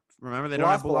anymore. Remember, they don't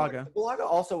have Bulaga. Bulaga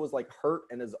also was like hurt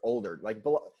and is older. Like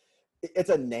it's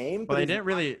a name, but they didn't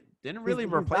really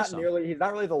replace him. He's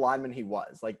not really the lineman he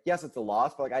was. Like, yes, it's a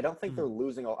loss, but like I don't think they're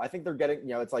losing. I think they're getting,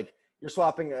 it's like you're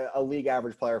swapping a league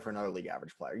average player for another league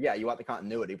average player. Yeah, you want the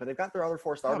continuity, but they've got their other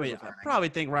 4 starters. I probably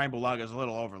think Ryan Bulaga is a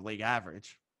little over league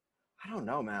average. I don't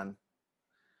know, man.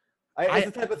 It's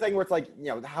the type of thing where it's like,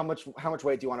 how much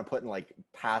weight do you want to put in like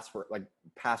pass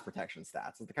protection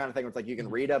stats? It's the kind of thing where it's like you can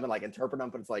read them and like interpret them,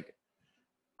 but it's like,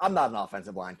 I'm not an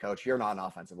offensive line coach. You're not an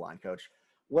offensive line coach.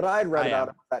 What I'd read about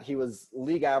him was that he was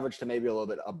league average to maybe a little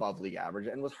bit above league average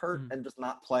and was hurt and just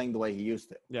not playing the way he used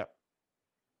to. Yeah.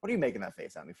 What are you making that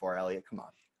face at me for, Elliot? Come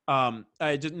on.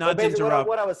 I just not to interrupt.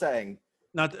 What I was saying.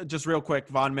 Not just real quick.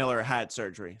 Von Miller had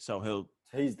surgery, so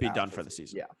he's be done for the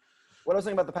season. Yeah. What I was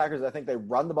saying about the Packers, I think they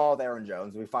run the ball with Aaron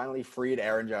Jones. We finally freed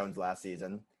Aaron Jones last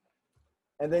season.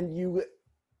 And then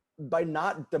by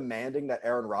not demanding that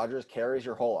Aaron Rodgers carries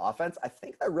your whole offense, I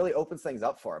think that really opens things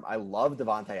up for him. I love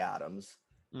Devontae Adams.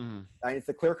 I mean, it's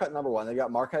the clear-cut number one. They've got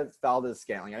Marquez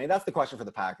Valdes-Scantling. I mean, that's the question for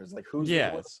the Packers. Like, who's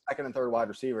the second and third wide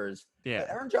receivers? Yeah.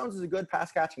 But Aaron Jones is a good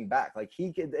pass-catching back. Like,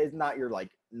 he is not your, like,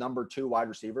 number 2 wide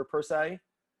receiver per se.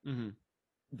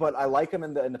 But I like him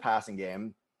in the passing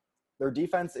game. Their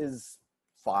defense is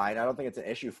fine. I don't think it's an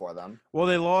issue for them. Well,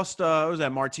 they lost, what was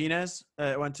that, Martinez?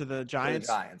 Went to the Giants?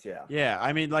 The Giants, yeah. Yeah,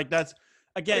 I mean, like, that's –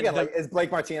 Again, like, is Blake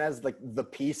Martinez like the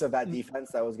piece of that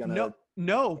defense that was going to –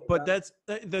 No, but that's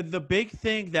the big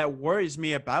thing that worries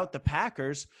me about the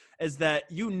Packers is that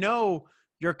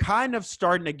you're kind of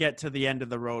starting to get to the end of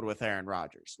the road with Aaron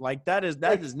Rodgers. Like that is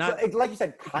not like you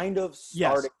said, kind of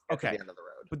starting to the end of the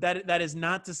road. But that is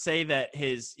not to say that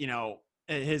his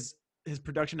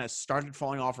production has started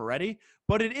falling off already.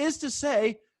 But it is to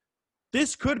say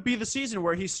this could be the season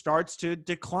where he starts to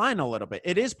decline a little bit.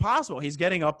 It is possible. He's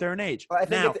getting up there in age. I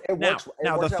think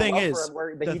the thing is,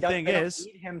 they don't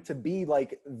need him to be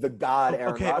like the god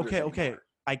Aaron Rodgers. Okay.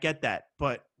 I get that.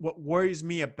 But what worries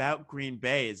me about Green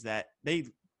Bay is that they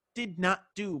did not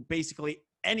do basically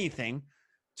anything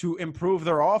to improve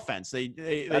their offense. They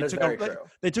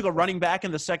took a running back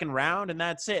in the second round, and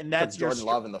that's it. And that's Jordan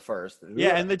Love in the first.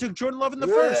 Yeah, and they took Jordan Love in the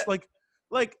first.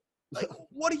 Like,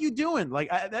 what are you doing? Like,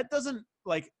 that doesn't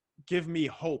give me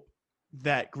hope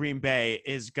that Green Bay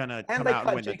is gonna come out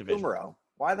and win the division. Kumaro.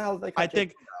 Why the hell did they cut Jake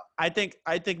Kumaro?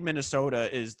 I think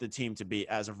Minnesota is the team to beat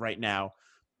as of right now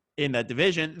in that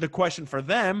division. The question for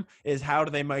them is how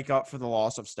do they make up for the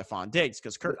loss of Stephon Diggs?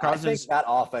 Because Kirk Cousins, I think that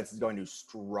offense is going to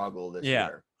struggle this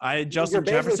year. Justin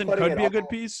Jefferson could be a good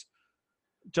piece.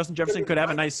 Justin Jefferson could have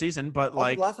a nice season, but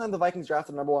last time the Vikings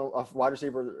drafted number 1 wide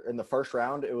receiver in the first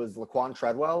round, it was Laquan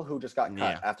Treadwell, who just got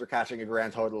cut after catching a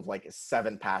grand total of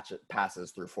 7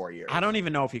 passes through 4 years. I don't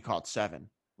even know if he caught 7.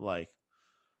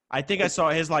 I think I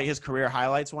saw his career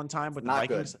highlights one time with the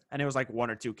Vikings, and it was 1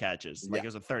 or 2 catches. It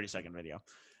was a 30-second video.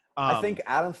 I think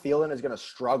Adam Thielen is going to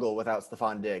struggle without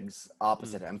Stephon Diggs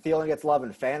opposite him. Thielen gets love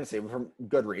in fantasy for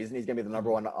good reason. He's going to be the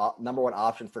number one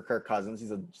option for Kirk Cousins.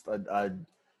 He's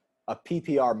a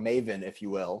PPR maven, if you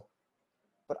will.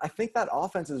 But I think that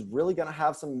offense is really going to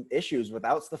have some issues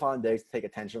without Stephon Diggs to take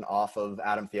attention off of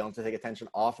Adam Thielen, to take attention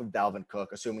off of Dalvin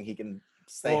Cook, assuming he can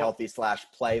stay healthy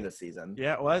 / play this season.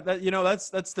 Yeah, well,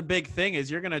 that's the big thing is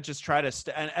you're going to just try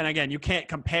to and again, you can't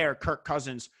compare Kirk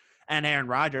Cousins and Aaron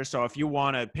Rodgers. So if you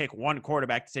want to pick one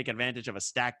quarterback to take advantage of a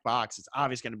stacked box, it's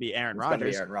obviously going to be Aaron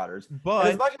Rodgers.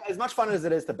 But as much fun as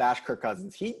it is to bash Kirk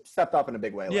Cousins, he stepped up in a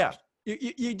big way. Yeah.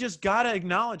 You just got to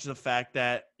acknowledge the fact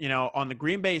that, on the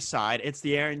Green Bay side, it's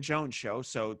the Aaron Jones show.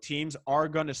 So teams are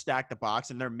going to stack the box,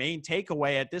 and their main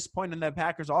takeaway at this point in the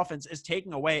Packers offense is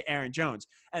taking away Aaron Jones.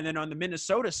 And then on the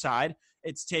Minnesota side,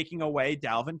 it's taking away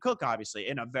Dalvin Cook, obviously,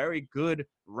 in a very good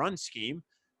run scheme.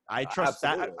 I trust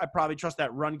that. I probably trust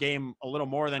that run game a little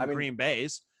more than Green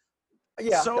Bay's.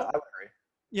 Yeah, so, I would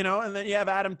agree. And then you have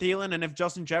Adam Thielen, and if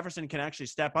Justin Jefferson can actually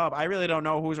step up, I really don't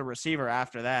know who's a receiver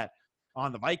after that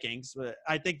on the Vikings. But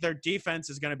I think their defense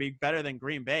is going to be better than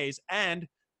Green Bay's. And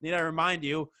need I remind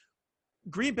you,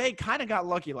 Green Bay kind of got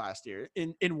lucky last year.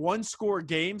 In one-score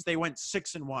games, they went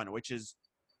 6-1, which is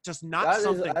just not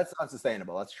something. That's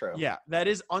unsustainable. That's true. Yeah, that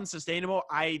is unsustainable.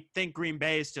 I think Green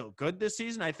Bay is still good this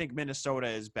season. I think Minnesota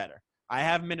is better. I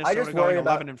have Minnesota going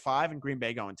 11-5 and Green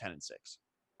Bay going 10-6.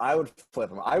 I would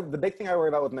flip him. The big thing I worry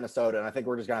about with Minnesota, and I think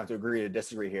we're just going to have to agree to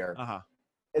disagree here,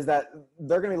 is that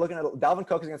they're going to be looking at – Dalvin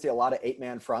Cook is going to see a lot of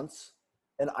 8-man fronts,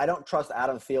 and I don't trust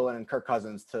Adam Thielen and Kirk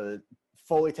Cousins to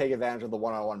fully take advantage of the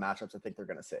one-on-one matchups I think they're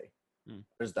going to see.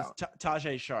 Just don't.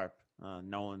 Tajay Sharp.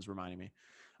 Nolan's reminding me.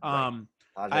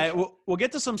 Right. We'll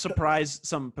get to some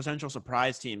potential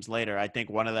surprise teams later. I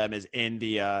think one of them is in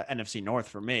the NFC North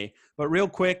for me. But real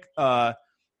quick,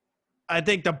 I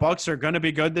think the Bucs are going to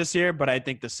be good this year, but I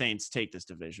think the Saints take this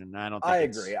division. I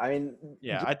agree. I mean,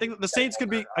 I think the Saints could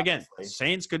be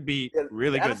Saints could be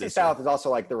really good this South year. is also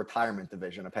like the retirement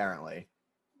division, apparently.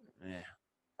 Yeah.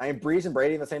 I mean, Breeze and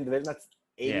Brady in the same division. That's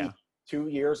 82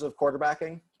 years of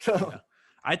quarterbacking.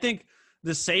 I think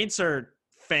the Saints are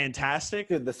fantastic.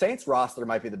 Dude, the Saints roster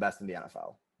might be the best in the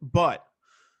NFL. But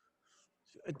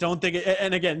don't think –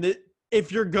 and again – if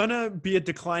you're gonna be a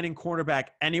declining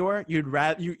quarterback anywhere, you'd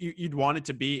want it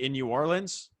to be in New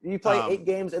Orleans. You play 8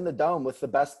 games in the Dome with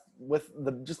the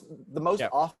most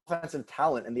offensive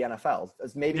talent in the NFL.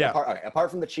 It's maybe apart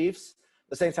from the Chiefs,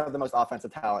 the Saints have the most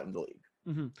offensive talent in the league.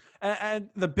 Mm-hmm. And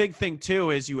the big thing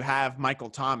too is you have Michael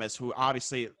Thomas, who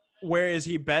obviously. Where is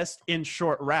he best in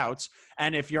short routes?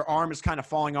 And if your arm is kind of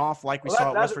falling off, like we saw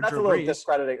at West for Drew Brees.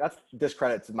 That's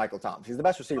discredit to Michael Thomas. He's the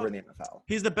best receiver in the NFL.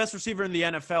 He's the best receiver in the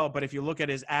NFL, but if you look at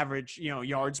his average,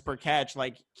 yards per catch,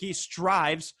 like he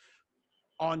strives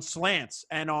on slants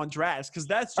and on drags because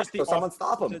that's just someone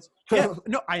stop him. Yeah,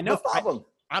 no, I know. Stop him.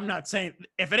 I'm not saying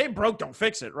if it ain't broke, don't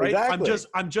fix it, right? Exactly.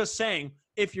 I'm just saying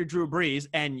if you're Drew Brees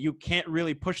and you can't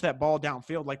really push that ball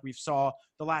downfield like we saw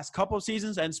the last couple of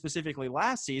seasons and specifically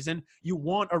last season, you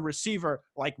want a receiver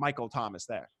like Michael Thomas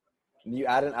there. You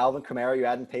add in Alvin Kamara, you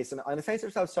add in Payson. And the Saints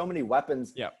have so many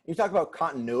weapons. Yeah. You talk about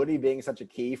continuity being such a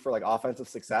key for like offensive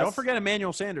success. Don't forget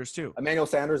Emmanuel Sanders too. Emmanuel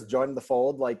Sanders joined the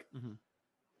fold. Like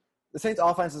the Saints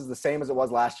offense is the same as it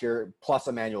was last year, plus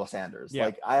Emmanuel Sanders. Yeah.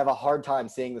 Like I have a hard time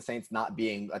seeing the Saints not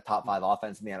being a top 5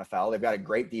 offense in the NFL. They've got a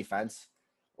great defense.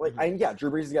 Like,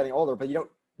 Drew Brees is getting older, but you don't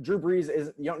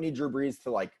need Drew Brees to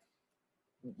like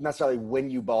necessarily win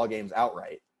you ball games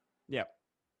outright. Yeah.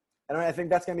 And I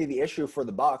think that's going to be the issue for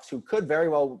the Bucs, who could very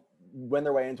well win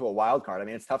their way into a wild card. I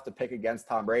mean, it's tough to pick against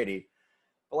Tom Brady,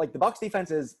 but like the Bucs defense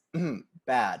is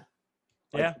bad.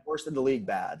 Like, worst in the league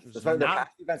bad. Their pass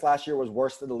defense last year was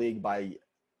worst in the league by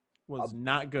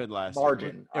not good last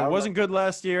margin. Year. It wasn't good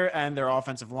last year, and their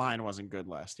offensive line wasn't good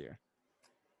last year.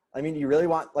 I mean, you really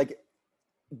want like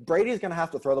Brady's going to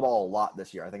have to throw the ball a lot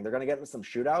this year. I think they're going to get into some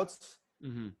shootouts.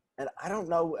 And I don't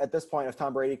know at this point if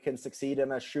Tom Brady can succeed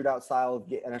in a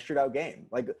shootout game.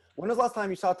 Like, when was the last time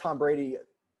you saw Tom Brady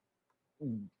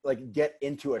like get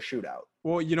into a shootout?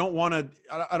 Well, you don't want to.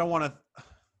 I don't want to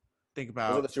think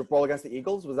about. Was it the Super Bowl against the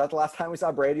Eagles? Was that the last time we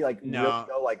saw Brady really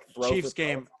go like throw?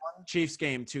 Chiefs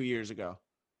game 2 years ago.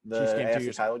 The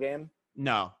AFC title game.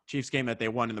 No, Chiefs game that they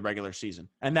won in the regular season.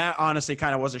 And that honestly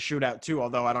kind of was a shootout too,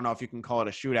 although I don't know if you can call it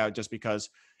a shootout just because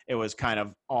it was kind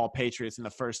of all Patriots in the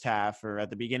first half or at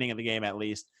the beginning of the game at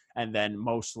least, and then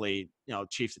mostly,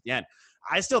 Chiefs at the end.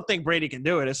 I still think Brady can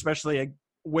do it, especially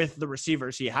with the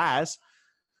receivers he has.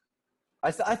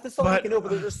 I still think he can do it,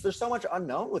 but there's so much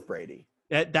unknown with Brady.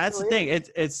 That's the thing.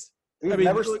 We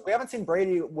haven't seen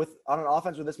Brady on an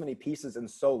offense with this many pieces in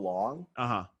so long.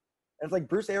 And it's like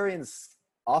Bruce Arians'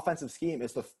 offensive scheme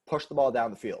is to push the ball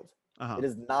down the field. It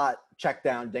is not check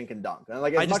down, dink and dunk. And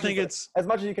like as much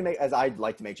as you can make, as I'd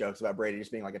like to make jokes about Brady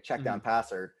just being like a check down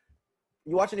passer.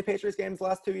 You watch any Patriots games the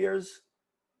last 2 years?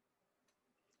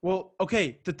 Well,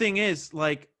 okay. The thing is,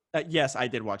 like, yes, I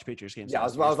did watch Patriots games. Yeah, I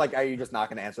was like, are you just not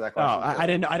going to answer that question? Oh, I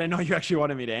didn't know you actually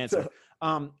wanted me to answer.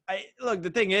 Look, the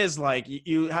thing is, like,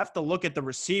 you have to look at the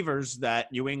receivers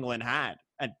that New England had,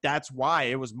 and that's why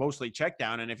it was mostly check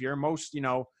down. And if you're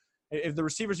if the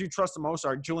receivers you trust the most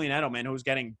are Julian Edelman, who's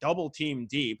getting double team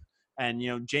deep,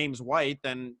 and James White,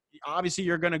 then obviously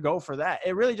you're going to go for that.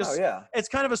 It really just it's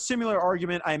kind of a similar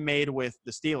argument I made with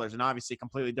the Steelers, and obviously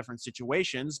completely different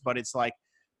situations, but it's like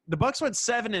the Bucs went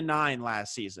 7-9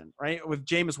 last season, right? With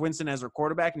Jameis Winston as their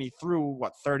quarterback, and he threw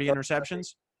 30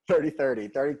 interceptions? 30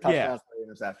 touchdowns, 30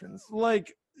 interceptions.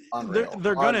 Like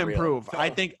they're going to improve. I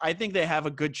think they have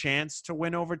a good chance to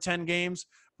win over 10 games,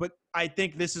 but I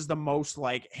think this is the most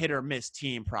like hit or miss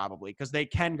team probably because they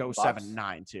can go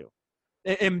 7-9 too.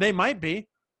 And they might be.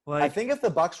 Like, I think if the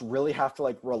Bucs really have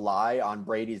to rely on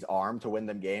Brady's arm to win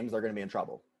them games, they're going to be in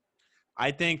trouble.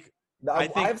 I think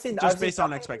I've seen based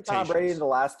on expectations. Tom Brady in the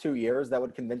last 2 years that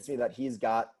would convince me that he just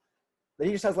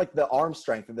has the arm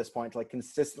strength at this point to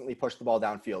consistently push the ball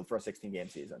downfield for a 16-game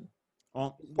season.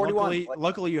 Well,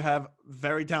 luckily you have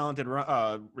very talented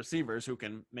receivers who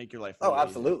can make your life. Oh,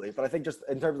 absolutely. But I think just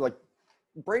in terms of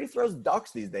Brady throws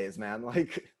ducks these days, man.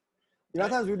 Like,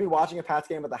 times we'd be watching a Pats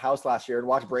game at the house last year and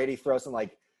watch Brady throw some,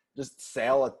 like, just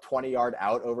sail a 20 yard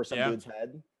out over some dude's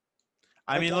head.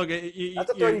 I mean, look,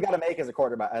 that's a throw you got to make as a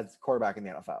quarterback in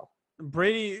the NFL.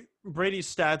 Brady's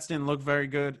stats didn't look very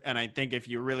good, and I think if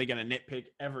you're really going to nitpick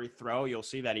every throw, you'll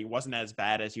see that he wasn't as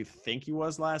bad as you think he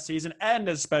was last season, and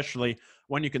especially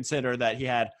when you consider that he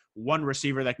had one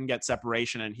receiver that can get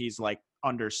separation, and he's like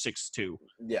under 6'2".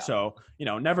 Yeah. So,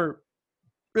 never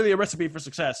really a recipe for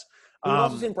success. We've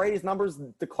also seen Brady's numbers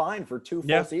decline for 2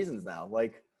 full seasons now.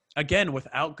 Like, again,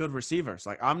 without good receivers.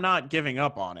 Like, I'm not giving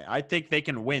up on it. I think they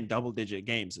can win double-digit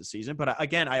games this season, but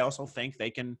again, I also think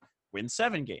they can win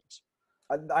 7 games.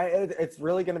 It's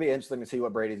really going to be interesting to see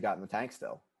what Brady's got in the tank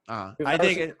still. I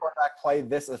think a quarterback play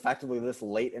this effectively this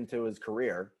late into his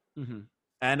career. Mm-hmm.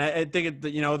 And I think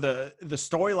the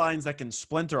storylines that can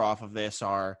splinter off of this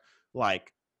are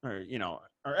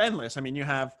endless. I mean, you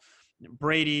have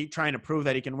Brady trying to prove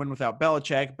that he can win without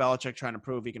Belichick trying to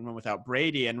prove he can win without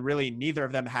Brady, and really neither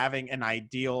of them having an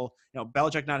ideal,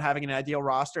 Belichick not having an ideal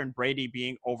roster and Brady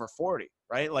being over 40,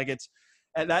 right? Like,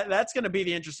 that's going to be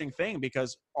the interesting thing,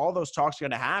 because all those talks are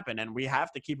going to happen, and we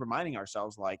have to keep reminding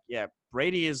ourselves, like,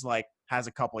 Brady is has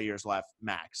a couple of years left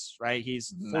max, right?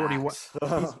 He's 41.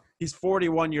 he's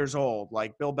 41 years old.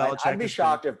 Like, Bill Belichick. I'd be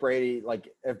shocked if Brady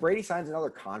signs another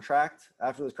contract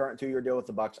after this current 2-year deal with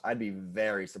the Bucs. I'd be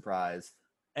very surprised.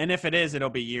 And if it is, it'll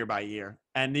be year by year.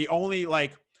 And the only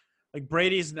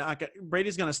Brady's going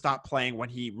to stop playing when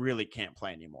he really can't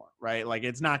play anymore, right? Like,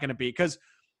 it's not going to be because.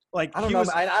 Like, I don't know.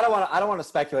 I don't want to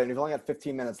speculate. We've only got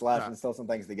 15 minutes left and still some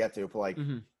things to get to. But like,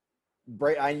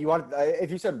 if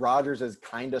you said Rodgers is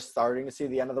kind of starting to see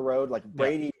the end of the road, like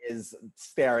Brady is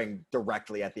staring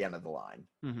directly at the end of the line.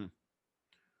 Mm-hmm.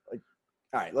 Like,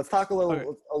 all right, let's talk a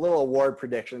little award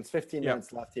predictions. 15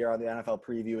 minutes left here on the NFL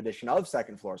preview edition of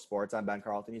Second Floor Sports. I'm Ben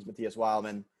Carlton. He's Matthias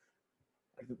Wildman.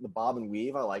 The bob and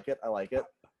weave. I like it.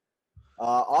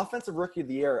 Offensive Rookie of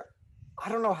the Year. I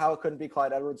don't know how it couldn't be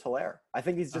Clyde Edwards-Helaire. I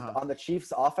think he's just on the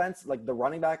Chiefs offense, like the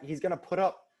running back, he's going to put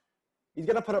up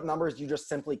numbers you just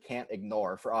simply can't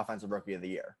ignore for Offensive Rookie of the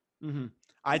Year. Mm-hmm.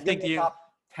 I think the top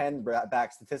 10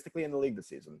 back statistically in the league this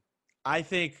season. I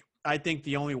think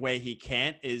the only way he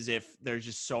can't is if there's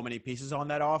just so many pieces on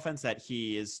that offense that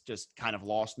he is just kind of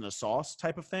lost in the sauce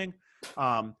type of thing.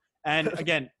 And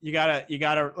again, you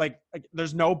gotta like,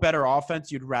 there's no better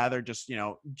offense you'd rather just,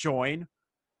 join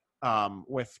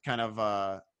with kind of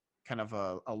a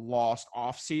lost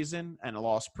off season and a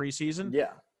lost preseason.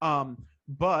 Yeah.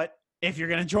 But if you're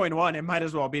going to join one, it might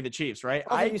as well be the Chiefs, right?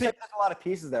 You said there's a lot of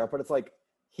pieces there, but it's like,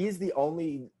 he's the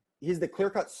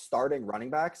clear-cut starting running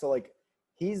back. So like,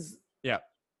 he's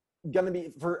going to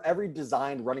be, for every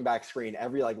designed running back screen,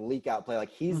 every like leak out play, like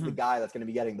he's the guy that's going to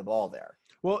be getting the ball there.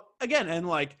 Well, again, and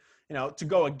like, to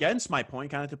go against my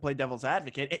point, kind of to play devil's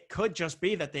advocate, it could just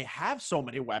be that they have so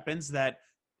many weapons that,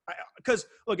 because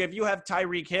look, if you have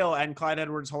Tyreek Hill and Clyde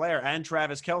Edwards-Helaire and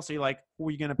Travis Kelce, like, who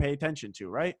are you going to pay attention to,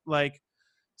 right? Like,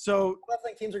 so I don't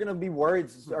think teams are going to be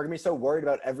so worried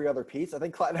about every other piece. I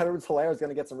think Clyde Edwards-Helaire is going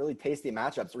to get some really tasty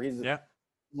matchups where he's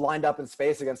lined up in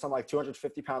space against some like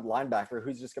 250-pound linebacker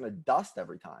who's just going to dust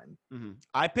every time. Mm-hmm.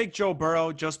 I picked Joe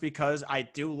Burrow just because I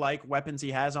do like weapons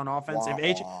he has on offense.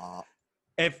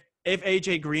 If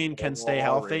AJ Green can stay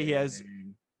healthy, he has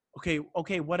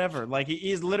okay, whatever. Like,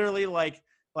 he's literally like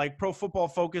Pro Football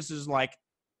Focus is like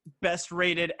best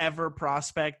rated ever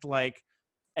prospect. Like,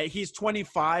 he's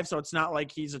 25, so it's not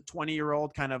like he's a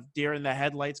 20-year-old kind of deer in the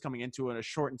headlights coming into a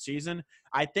shortened season.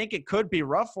 I think it could be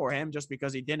rough for him just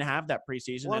because he didn't have that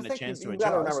preseason and a chance to adjust. You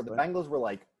got to remember, the Bengals were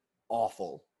like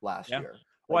awful last year.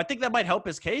 Well, I think that might help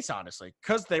his case, honestly,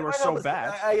 because they were so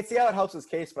bad. I can see how it helps his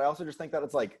case, but I also just think that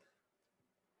it's like,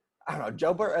 I don't know,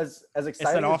 Joe Burrow, as exciting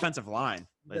it's an offensive line.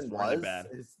 It's really bad.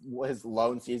 His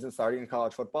lone season starting in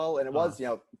college football, and it was,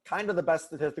 kind of the best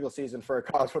statistical season for a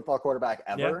college football quarterback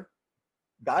ever. Yeah.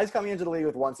 Guys coming into the league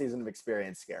with one season of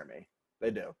experience scare me. They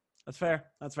do. That's fair.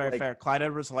 That's very fair. Clyde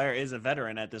Edwards-Helaire is a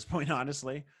veteran at this point,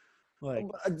 honestly. Like,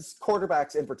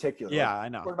 quarterbacks in particular. Yeah, I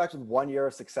know. Quarterbacks with 1 year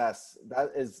of success,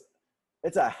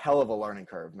 it's a hell of a learning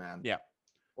curve, man. Yeah.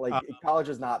 Like, college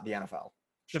is not the NFL.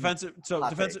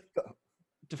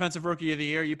 Defensive Rookie of the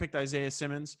Year, you picked Isaiah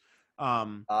Simmons.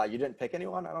 You didn't pick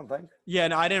anyone, I don't think. Yeah,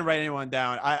 no, I didn't write anyone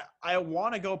down. I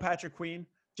want to go Patrick Queen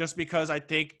just because I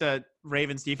think the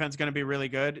Ravens defense is going to be really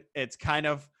good. It's kind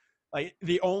of like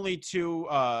the only two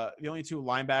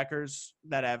linebackers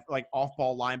that have like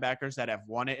off-ball linebackers that have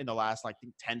won it in the last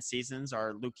 10 seasons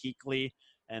are Luke Kuechly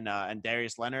and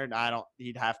Darius Leonard.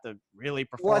 He'd have to really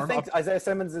perform. Well, I think Isaiah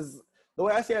Simmons is The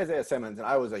way I see Isaiah Simmons, and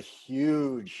I was a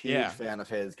huge fan of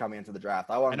his coming into the draft.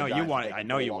 I know you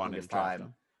wanted to draft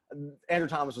him. Andrew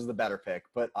Thomas was the better pick,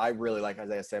 but I really like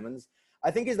Isaiah Simmons. I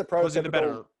think he's the prototypical. Was he the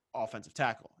better offensive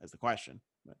tackle? Is the question.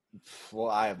 Well,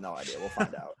 I have no idea. We'll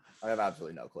find out. I have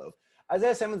absolutely no clue.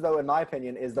 Isaiah Simmons, though, in my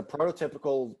opinion, is the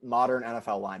prototypical modern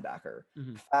NFL linebacker.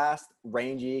 Mm-hmm. Fast,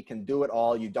 rangy, can do it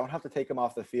all. You don't have to take him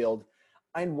off the field.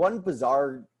 And one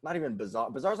bizarre, not even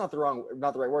bizarre, bizarre is not the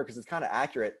right word because it's kind of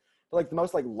accurate. But like the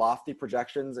most like lofty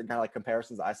projections and kind of like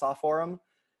comparisons I saw for him,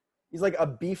 he's like a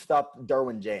beefed up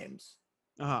Derwin James.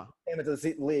 Came into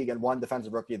the league and won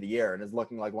Defensive Rookie of the Year and is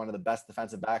looking like one of the best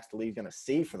defensive backs the league's going to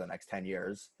see for the next 10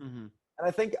 years. Mm-hmm. And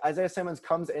I think Isaiah Simmons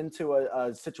comes into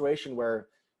a situation where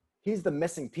he's the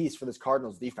missing piece for this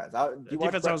Cardinals defense. The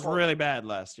defense was really bad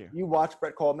last year. You watch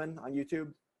Brett Coleman on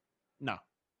YouTube? No.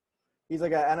 He's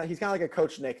kind of like a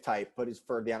Coach Nick type, but he's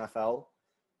for the NFL.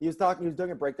 He was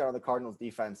doing a breakdown of the Cardinals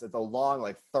defense. It's a long,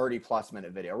 like 30-plus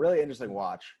minute video. Really interesting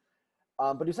watch.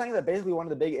 But he's saying that basically one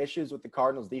of the big issues with the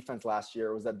Cardinals defense last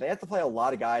year was that they had to play a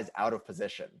lot of guys out of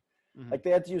position. Mm-hmm. Like they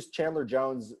had to use Chandler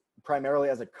Jones primarily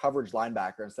as a coverage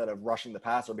linebacker instead of rushing the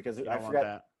passer because I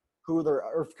forget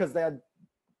because they had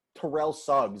Terrell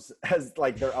Suggs as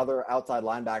like their other outside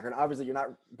linebacker. And obviously you're not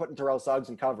putting Terrell Suggs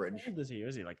in coverage. How old is he?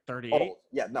 Is he like 38? Old.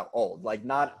 Yeah, no, old. Like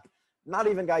not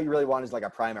even guy you really want as like a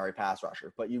primary pass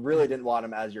rusher, but you really didn't want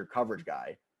him as your coverage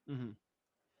guy. Mm-hmm.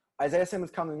 Isaiah Simmons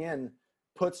coming in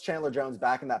puts Chandler Jones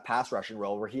back in that pass rushing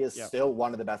role where he is still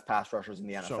one of the best pass rushers in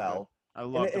the NFL. So I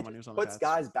love him when he was on the puts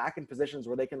guys back in positions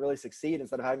where they can really succeed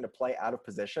instead of having to play out of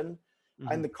position.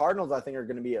 Mm-hmm. And the Cardinals, I think, are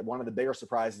going to be one of the bigger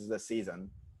surprises this season.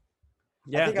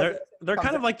 Yeah, they're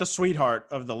kind of like the sweetheart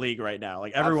of the league right now.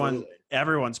 Like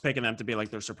everyone's picking them to be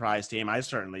like their surprise team. I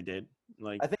certainly did.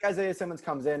 Like I think Isaiah Simmons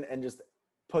comes in and just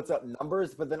puts up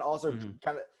numbers, but then also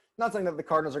kind of not saying that the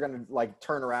Cardinals are going to like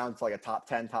turn around to like a top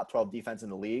 10, top 12 defense in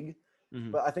the league.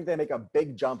 Mm-hmm. But I think they make a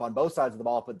big jump on both sides of the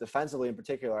ball, but defensively in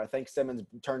particular, I think Simmons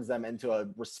turns them into a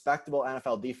respectable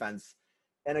NFL defense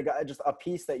and just a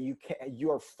piece that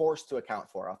you are forced to account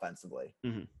for offensively.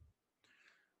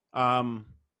 Mm-hmm.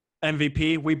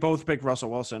 MVP, we both picked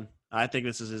Russell Wilson. I think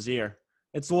this is his year.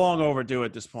 It's long overdue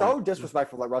at this point. So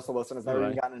disrespectful that Russell Wilson has never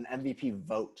even gotten an MVP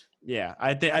vote. Yeah,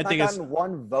 I think it's gotten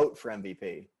one vote for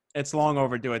MVP. It's long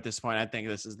overdue at this point. I think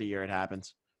this is the year it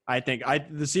happens. I think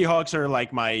the Seahawks are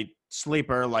like my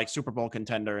sleeper, like Super Bowl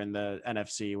contender in the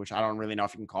NFC, which I don't really know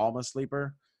if you can call them a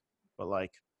sleeper, but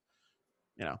like,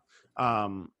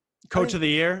 coach of the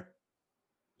year,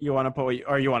 you want to put,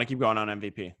 or you want to keep going on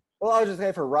MVP? Well, I was just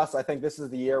saying for Russ, I think this is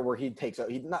the year where he takes over.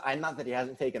 Not that he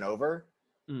hasn't taken over.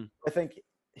 I think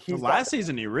last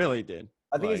season he really did.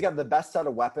 I think he's got the best set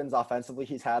of weapons offensively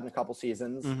he's had in a couple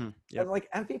seasons. Mm-hmm. Yep. And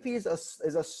like MVP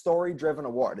is a story-driven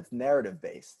award. It's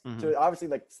narrative-based. Mm-hmm. So obviously,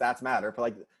 like stats matter, but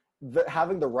like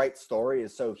having the right story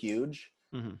is so huge.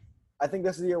 Mm-hmm. I think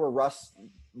this is the year where Russ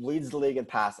leads the league in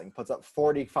passing, puts up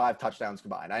 45 touchdowns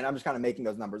combined. I'm just kind of making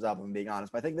those numbers up, if I'm being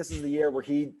honest. But I think this is the year where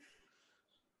he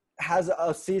has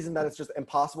a season that it's just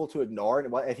impossible to ignore.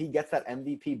 And if he gets that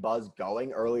MVP buzz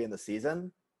going early in the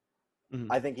season,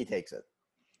 I think he takes it.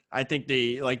 I think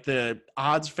the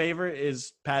odds favorite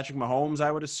is Patrick Mahomes,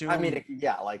 I would assume. I mean,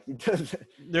 yeah, like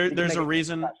there's a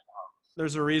reason.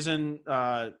 There's a reason.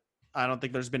 I don't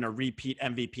think there's been a repeat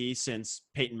MVP since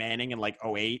Peyton Manning in like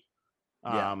 2008.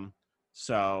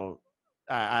 So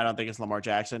I don't think it's Lamar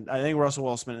Jackson. I think Russell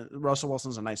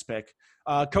Wilson's a nice pick.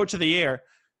 Coach of the year.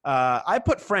 I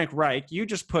put Frank Reich. You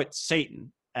just put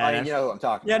Satan. I mean, you know who I'm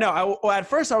talking about. Yeah, no. At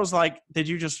first I was like, did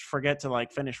you just forget to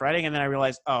like finish writing? And then I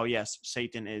realized, oh yes,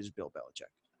 Satan is Bill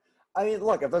Belichick. I mean,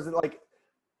 look, if there's like,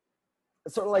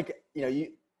 sort of like,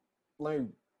 let me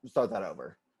start that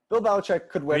over. Bill Belichick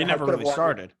could win. He never really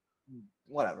started.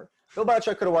 Whatever. Bill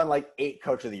Belichick could have won like 8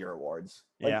 Coach of the Year awards.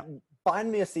 Like, find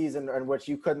me a season in which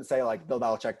you couldn't say like Bill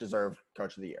Belichick deserved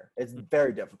Coach of the Year. It's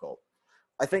very difficult.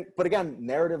 I think, but again,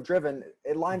 narrative driven,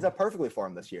 it lines up perfectly for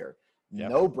him this year.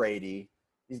 Yep. No Brady.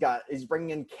 He's bringing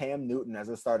in Cam Newton as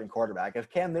a starting quarterback. If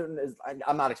Cam Newton is,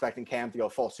 I'm not expecting Cam to go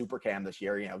full super Cam this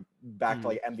year, back to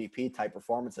like MVP type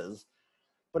performances.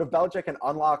 But if Belichick can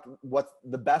unlock what's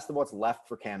the best of what's left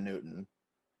for Cam Newton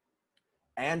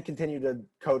and continue to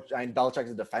coach,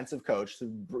 Belichick's a defensive coach,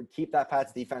 to keep that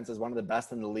Pats defense as one of the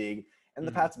best in the league, and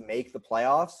the Pats make the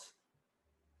playoffs,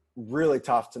 really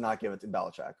tough to not give it to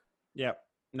Belichick. Yep.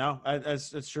 No,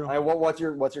 that's true. What's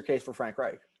your case for Frank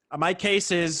Reich? My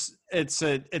case is it's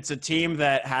a team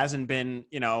that hasn't been,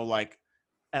 like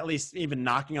at least even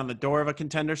knocking on the door of a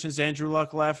contender since Andrew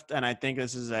Luck left. And I think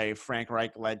this is a Frank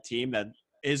Reich led team that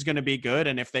is going to be good.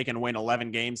 And if they can win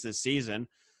 11 games this season,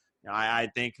 I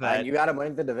think that and you got to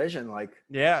win the division. Like,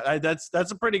 yeah,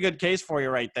 that's a pretty good case for you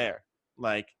right there.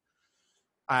 Like,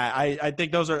 I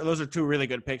think those are two really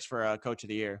good picks for Coach of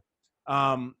the Year.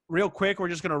 Real quick, we're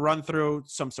just gonna run through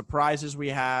some surprises we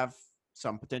have,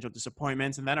 some potential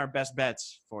disappointments, and then our best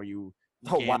bets for you.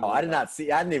 Oh wow, I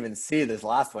didn't even see this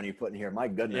last one you put in here. My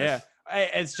goodness. Yeah.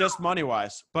 It's just money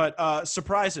wise, but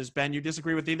surprises. Ben, you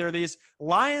disagree with either of these?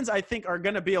 Lions, I think, are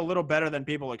going to be a little better than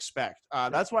people expect.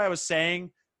 That's why I was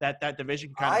saying that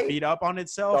division kind of beat up on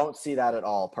itself. Don't see that at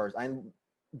all.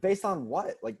 Based on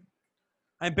what? Like,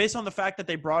 and based on the fact that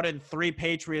they brought in 3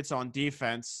 Patriots on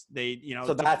defense,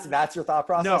 So that's your thought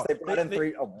process. No, they brought in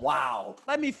 3. Oh, wow.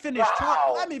 Let me finish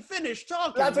talking. Let me finish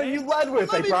talking. That's man. what you led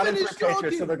with. They brought in 3 talking.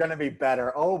 Patriots, so they're going to be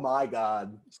better. Oh my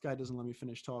God. This guy doesn't let me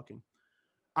finish talking.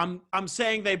 I'm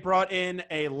saying they brought in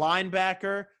a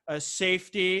linebacker, a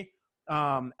safety,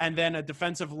 and then a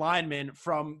defensive lineman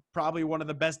from probably one of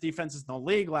the best defenses in the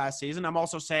league last season. I'm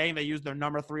also saying they used their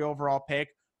number 3 overall pick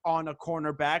on a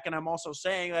cornerback, and I'm also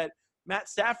saying that Matt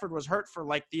Stafford was hurt for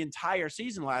like the entire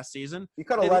season last season. You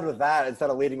could have led with that instead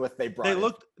of leading with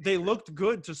they looked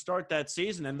good to start that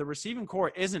season, and the receiving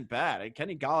core isn't bad. And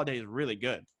Kenny Golladay is really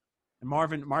good. And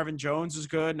Marvin Jones is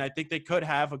good, and I think they could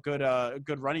have a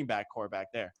good running back core back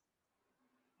there.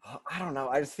 I don't know.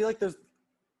 I just feel like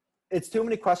it's too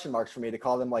many question marks for me to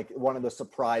call them like one of the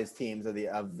surprise teams of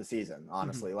the season.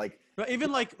 Honestly, Mm-hmm. Like, but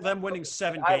even like them winning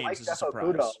 7 games is a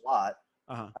surprise. A lot.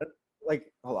 Uh-huh.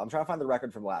 Like, hold on, I'm trying to find the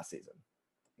record from last season.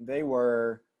 They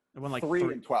were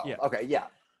 3-12. Yeah. Okay, yeah.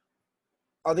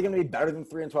 Are they going to be better than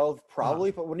 3-12?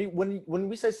 Probably. But when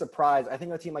we say surprise, I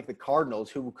think a team like the Cardinals,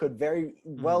 who could very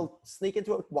well sneak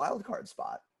into a wild card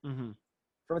spot, from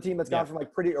a team that's gone from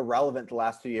like pretty irrelevant the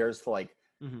last 2 years to like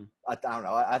I don't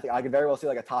know. I think I could very well see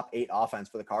like a top 8 offense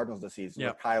for the Cardinals this season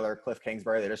with Kyler, Cliff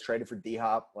Kingsbury. They just traded for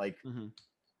D-Hop. Like,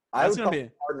 I would call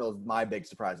the Cardinals my big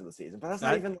surprise of the season, but that's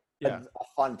not even a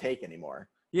fun take anymore.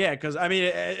 Yeah, because I mean,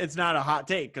 it's not a hot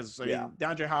take because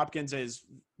DeAndre Hopkins is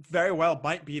very well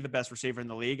might be the best receiver in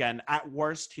the league, and at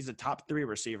worst, he's a top 3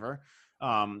 receiver.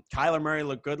 Kyler Murray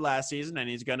looked good last season, and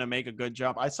he's going to make a good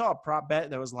jump. I saw a prop bet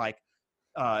that was like,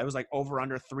 it was like over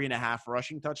under 3.5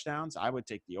 rushing touchdowns. I would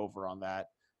take the over on that.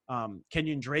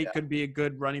 Kenyon Drake could be a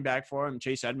good running back for him.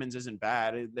 Chase Edmonds isn't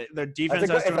bad. Their defense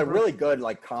it's a really good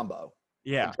like combo.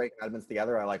 Yeah, Drake and Edmonds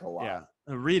together, I like a lot. Yeah,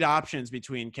 the read options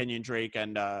between Kenyon Drake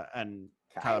and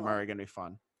Kyler Murray are going to be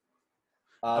fun.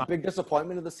 Big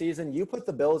disappointment of the season. You put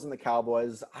the Bills and the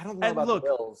Cowboys. I don't know about the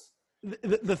Bills.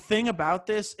 The thing about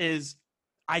this is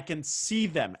I can see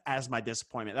them as my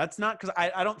disappointment. That's not because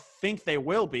I don't think they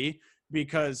will be,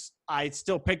 because I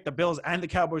still picked the Bills and the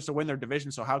Cowboys to win their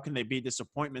division. So how can they be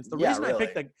disappointments? The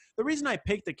reason I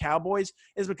picked the Cowboys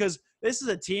is because this is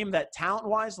a team that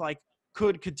talent-wise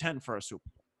could contend for a Super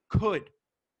Bowl. Could.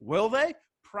 Will they?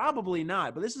 Probably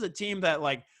not. But this is a team that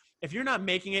if you're not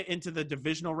making it into the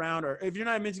divisional round, or if you're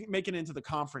not making it into the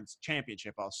conference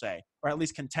championship, I'll say, or at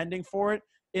least contending for it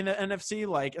in the NFC,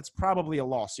 it's probably a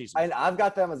lost season. And I've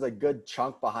got them as a good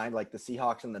chunk behind the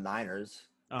Seahawks and the Niners.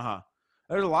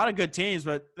 There's a lot of good teams,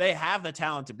 but they have the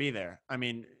talent to be there. I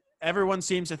mean, everyone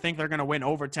seems to think they're going to win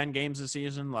over 10 games this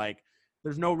season.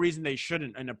 There's no reason they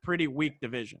shouldn't in a pretty weak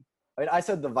division. I mean, I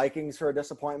said the Vikings for a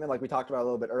disappointment, like we talked about a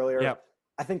little bit earlier. Yep.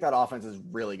 I think that offense is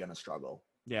really going to struggle.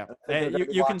 Yeah,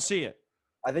 you can see it.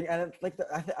 I think, and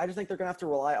I just think they're going to have to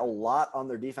rely a lot on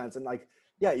their defense. And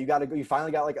you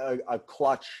finally got a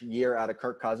clutch year out of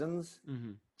Kirk Cousins.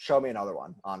 Show me another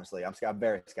one. Honestly, I'm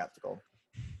very skeptical.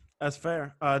 That's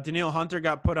fair. Danielle Hunter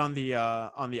got put on the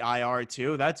IR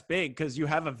too. That's big because you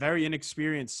have a very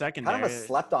inexperienced secondary. Kind of a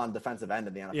slept-on defensive end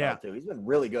in the NFL too. He's been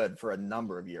really good for a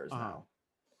number of years now.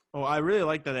 Oh, I really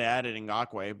like that they added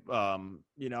Ngakoue.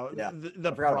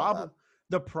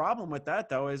 The problem with that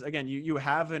though is, again, you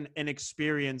have an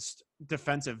inexperienced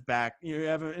defensive back. You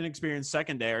have an inexperienced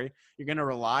secondary. You're going to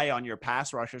rely on your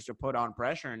pass rushers to put on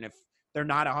pressure, and if they're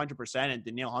not 100% and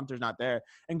Danielle Hunter's not there,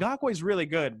 and Ngakoue's really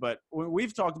good, but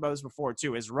we've talked about this before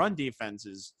too. His run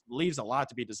defense leaves a lot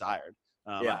to be desired.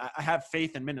 I have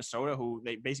faith in Minnesota, who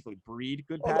they basically breed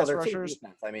good pass rushers.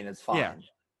 Defense, I mean, it's fine. Yeah.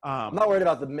 I'm not worried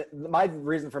about my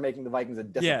reason for making the Vikings a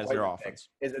disappointment their offense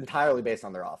is entirely based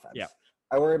on their offense. Yeah.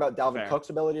 I worry about Dalvin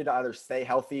Cook's ability to either stay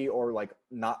healthy or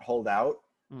not hold out.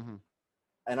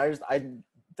 And I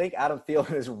think Adam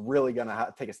Thielen is really going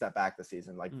to take a step back this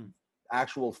season.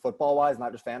 Actual football wise,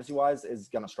 not just fantasy wise, is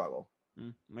going to struggle.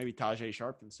 Maybe Tajay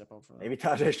Sharp can step up for that. Maybe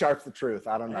Tajay Sharp's the truth.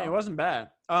 I don't know. Hey, it wasn't bad.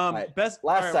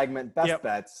 Segment, best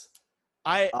bets.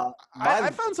 I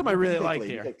found some I really like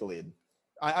here. You take the lead.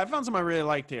 I found some I really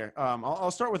liked here.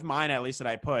 I'll start with mine, at least, that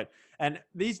I put. And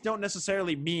these don't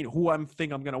necessarily mean who I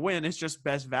think I'm going to win. It's just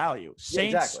best value.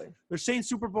 Saints, Yeah, exactly. They're Saints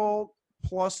Super Bowl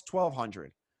plus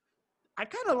 1,200. I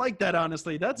kind of like that,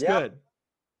 honestly. That's good.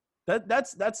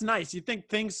 That's nice. You think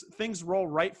things roll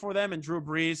right for them, and Drew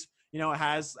Brees,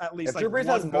 has at least Drew Brees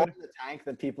has more in the tank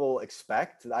than people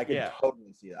expect, I could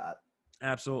totally see that.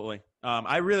 Absolutely.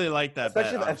 I really like that.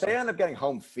 Especially if they end up getting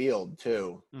home field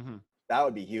too. Mm-hmm. That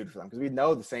would be huge for them because we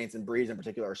know the Saints and Brees in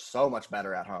particular are so much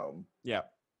better at home. Yeah.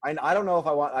 I don't know if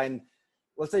I want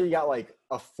 – let's say you got like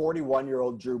a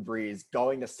 41-year-old Drew Brees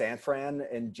going to San Fran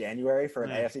in January for an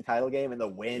AFC title game in the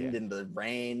wind, in the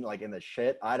rain, like in the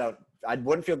shit. I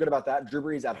wouldn't feel good about that. Drew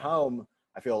Brees at home,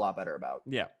 I feel a lot better about.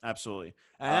 Yeah, absolutely.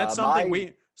 And that's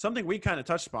something we kind of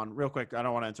touched upon real quick. I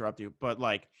don't want to interrupt you, but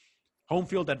like home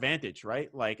field advantage,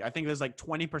 right? Like I think there's like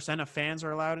 20% of fans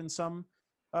are allowed in some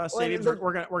stadiums.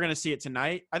 We're gonna see it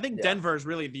tonight. I think Denver is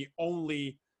really the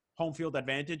only home field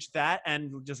advantage, that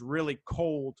and just really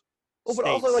cold but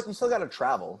also like you still got to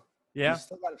travel. Yeah, you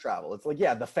still got to travel. It's like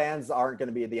the fans aren't going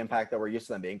to be the impact that we're used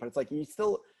to them being, but it's like you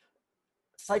still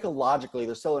psychologically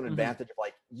there's still an advantage of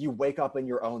like you wake up in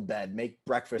your own bed, make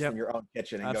breakfast in your own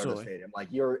kitchen, and go to the stadium. Like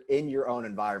you're in your own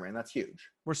environment, and that's huge.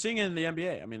 We're seeing it in the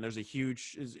NBA. I mean, there's a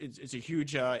huge it's a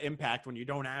huge impact when you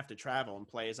don't have to travel, and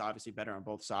play is obviously better on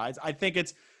both sides. I think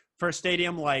it's for a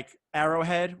stadium like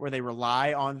Arrowhead, where they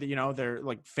rely on their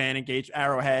like fan engaged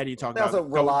Arrowhead. You talk about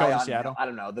going to Seattle. I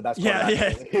don't know the best. Yeah,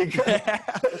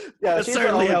 it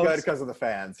certainly helps good because of the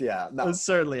fans. Yeah, no, it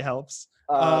certainly helps.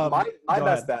 My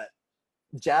best bet: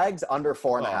 Jags under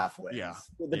 4.5 wins. Yeah,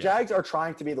 the Jags are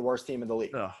trying to be the worst team in the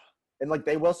league, and like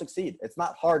they will succeed. It's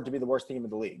not hard to be the worst team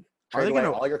in the league. Trade away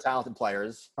all your talented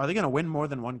players. Are they going to win more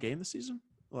than one game this season?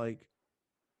 Like.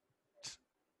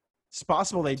 It's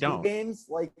possible they don't. 2 games,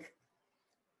 like,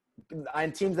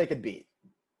 and teams they could beat.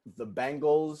 The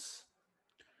Bengals.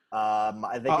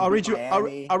 I'll read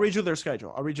you their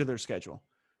schedule.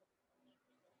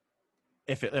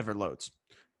 If it ever loads.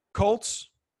 Colts,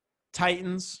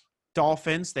 Titans,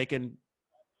 Dolphins. They can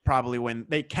probably win.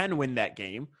 They can win that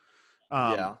game.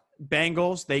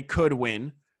 Bengals. They could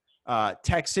win.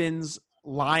 Texans.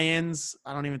 Lions,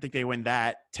 I don't even think they win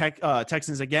that.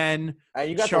 Texans again.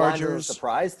 You got Chargers, the Lions as a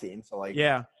surprise team, so like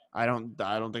I don't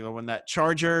think they'll win that.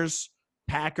 Chargers,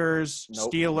 Packers,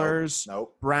 Steelers,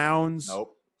 Browns,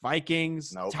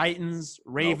 Vikings, Titans,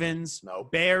 Ravens,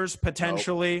 Bears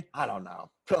potentially. I don't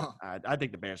know. I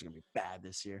think the Bears are gonna be bad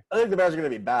this year. I think the Bears are gonna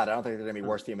be bad. I don't think they're gonna be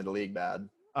worst team in the league bad.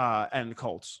 And the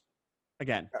Colts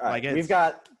again. We've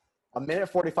got a minute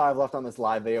 45 left on this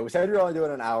live video. We said we were only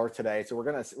doing an hour today, so we're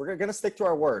gonna stick to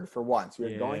our word for once.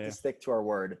 We're going to stick to our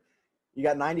word. You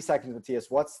got 90 seconds, Matthias.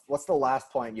 What's the last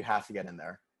point you have to get in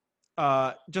there?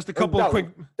 Just a couple quick.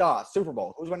 Super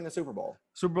Bowl. Who's winning the Super Bowl?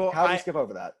 Super Bowl. How do you skip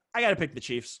over that? I gotta pick the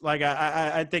Chiefs. Like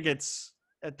I think it's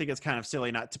kind of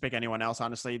silly not to pick anyone else.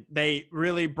 Honestly, they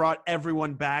really brought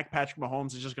everyone back. Patrick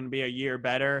Mahomes is just going to be a year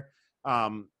better.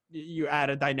 You add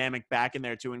a dynamic back in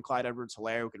there too, and Clyde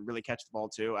Edwards-Helaire, who can really catch the ball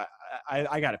too.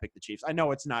 I got to pick the Chiefs. I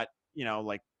know it's not,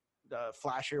 like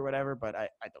flashy or whatever, but I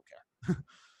don't care.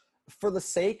 For the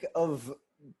sake of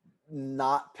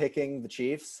not picking the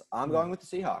Chiefs, I'm going with the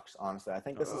Seahawks, honestly. I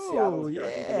think this is Seattle's year.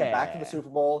 I think they get back to the Super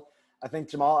Bowl. I think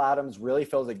Jamal Adams really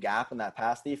fills a gap in that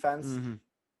pass defense. Mm-hmm.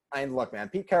 And look, man,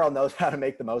 Pete Carroll knows how to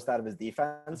make the most out of his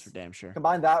defense. That's for damn sure.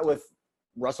 Combine that with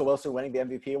Russell Wilson winning the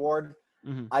MVP award,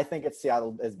 mm-hmm. I think it's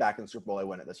Seattle is back in the Super Bowl. They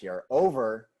win it this year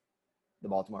over the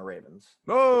Baltimore Ravens.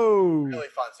 Oh, really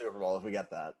fun Super Bowl if we get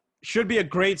that. Should be a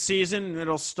great season.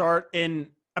 It'll start in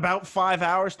about 5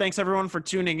 hours. Thanks everyone for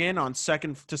tuning in on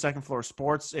Second Floor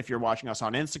Sports. If you're watching us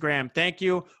on Instagram, thank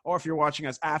you. Or if you're watching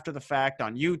us after the fact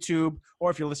on YouTube,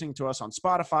 or if you're listening to us on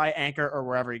Spotify, Anchor, or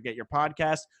wherever you get your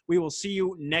podcast, we will see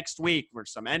you next week for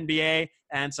some NBA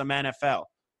and some NFL.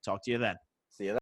 Talk to you then.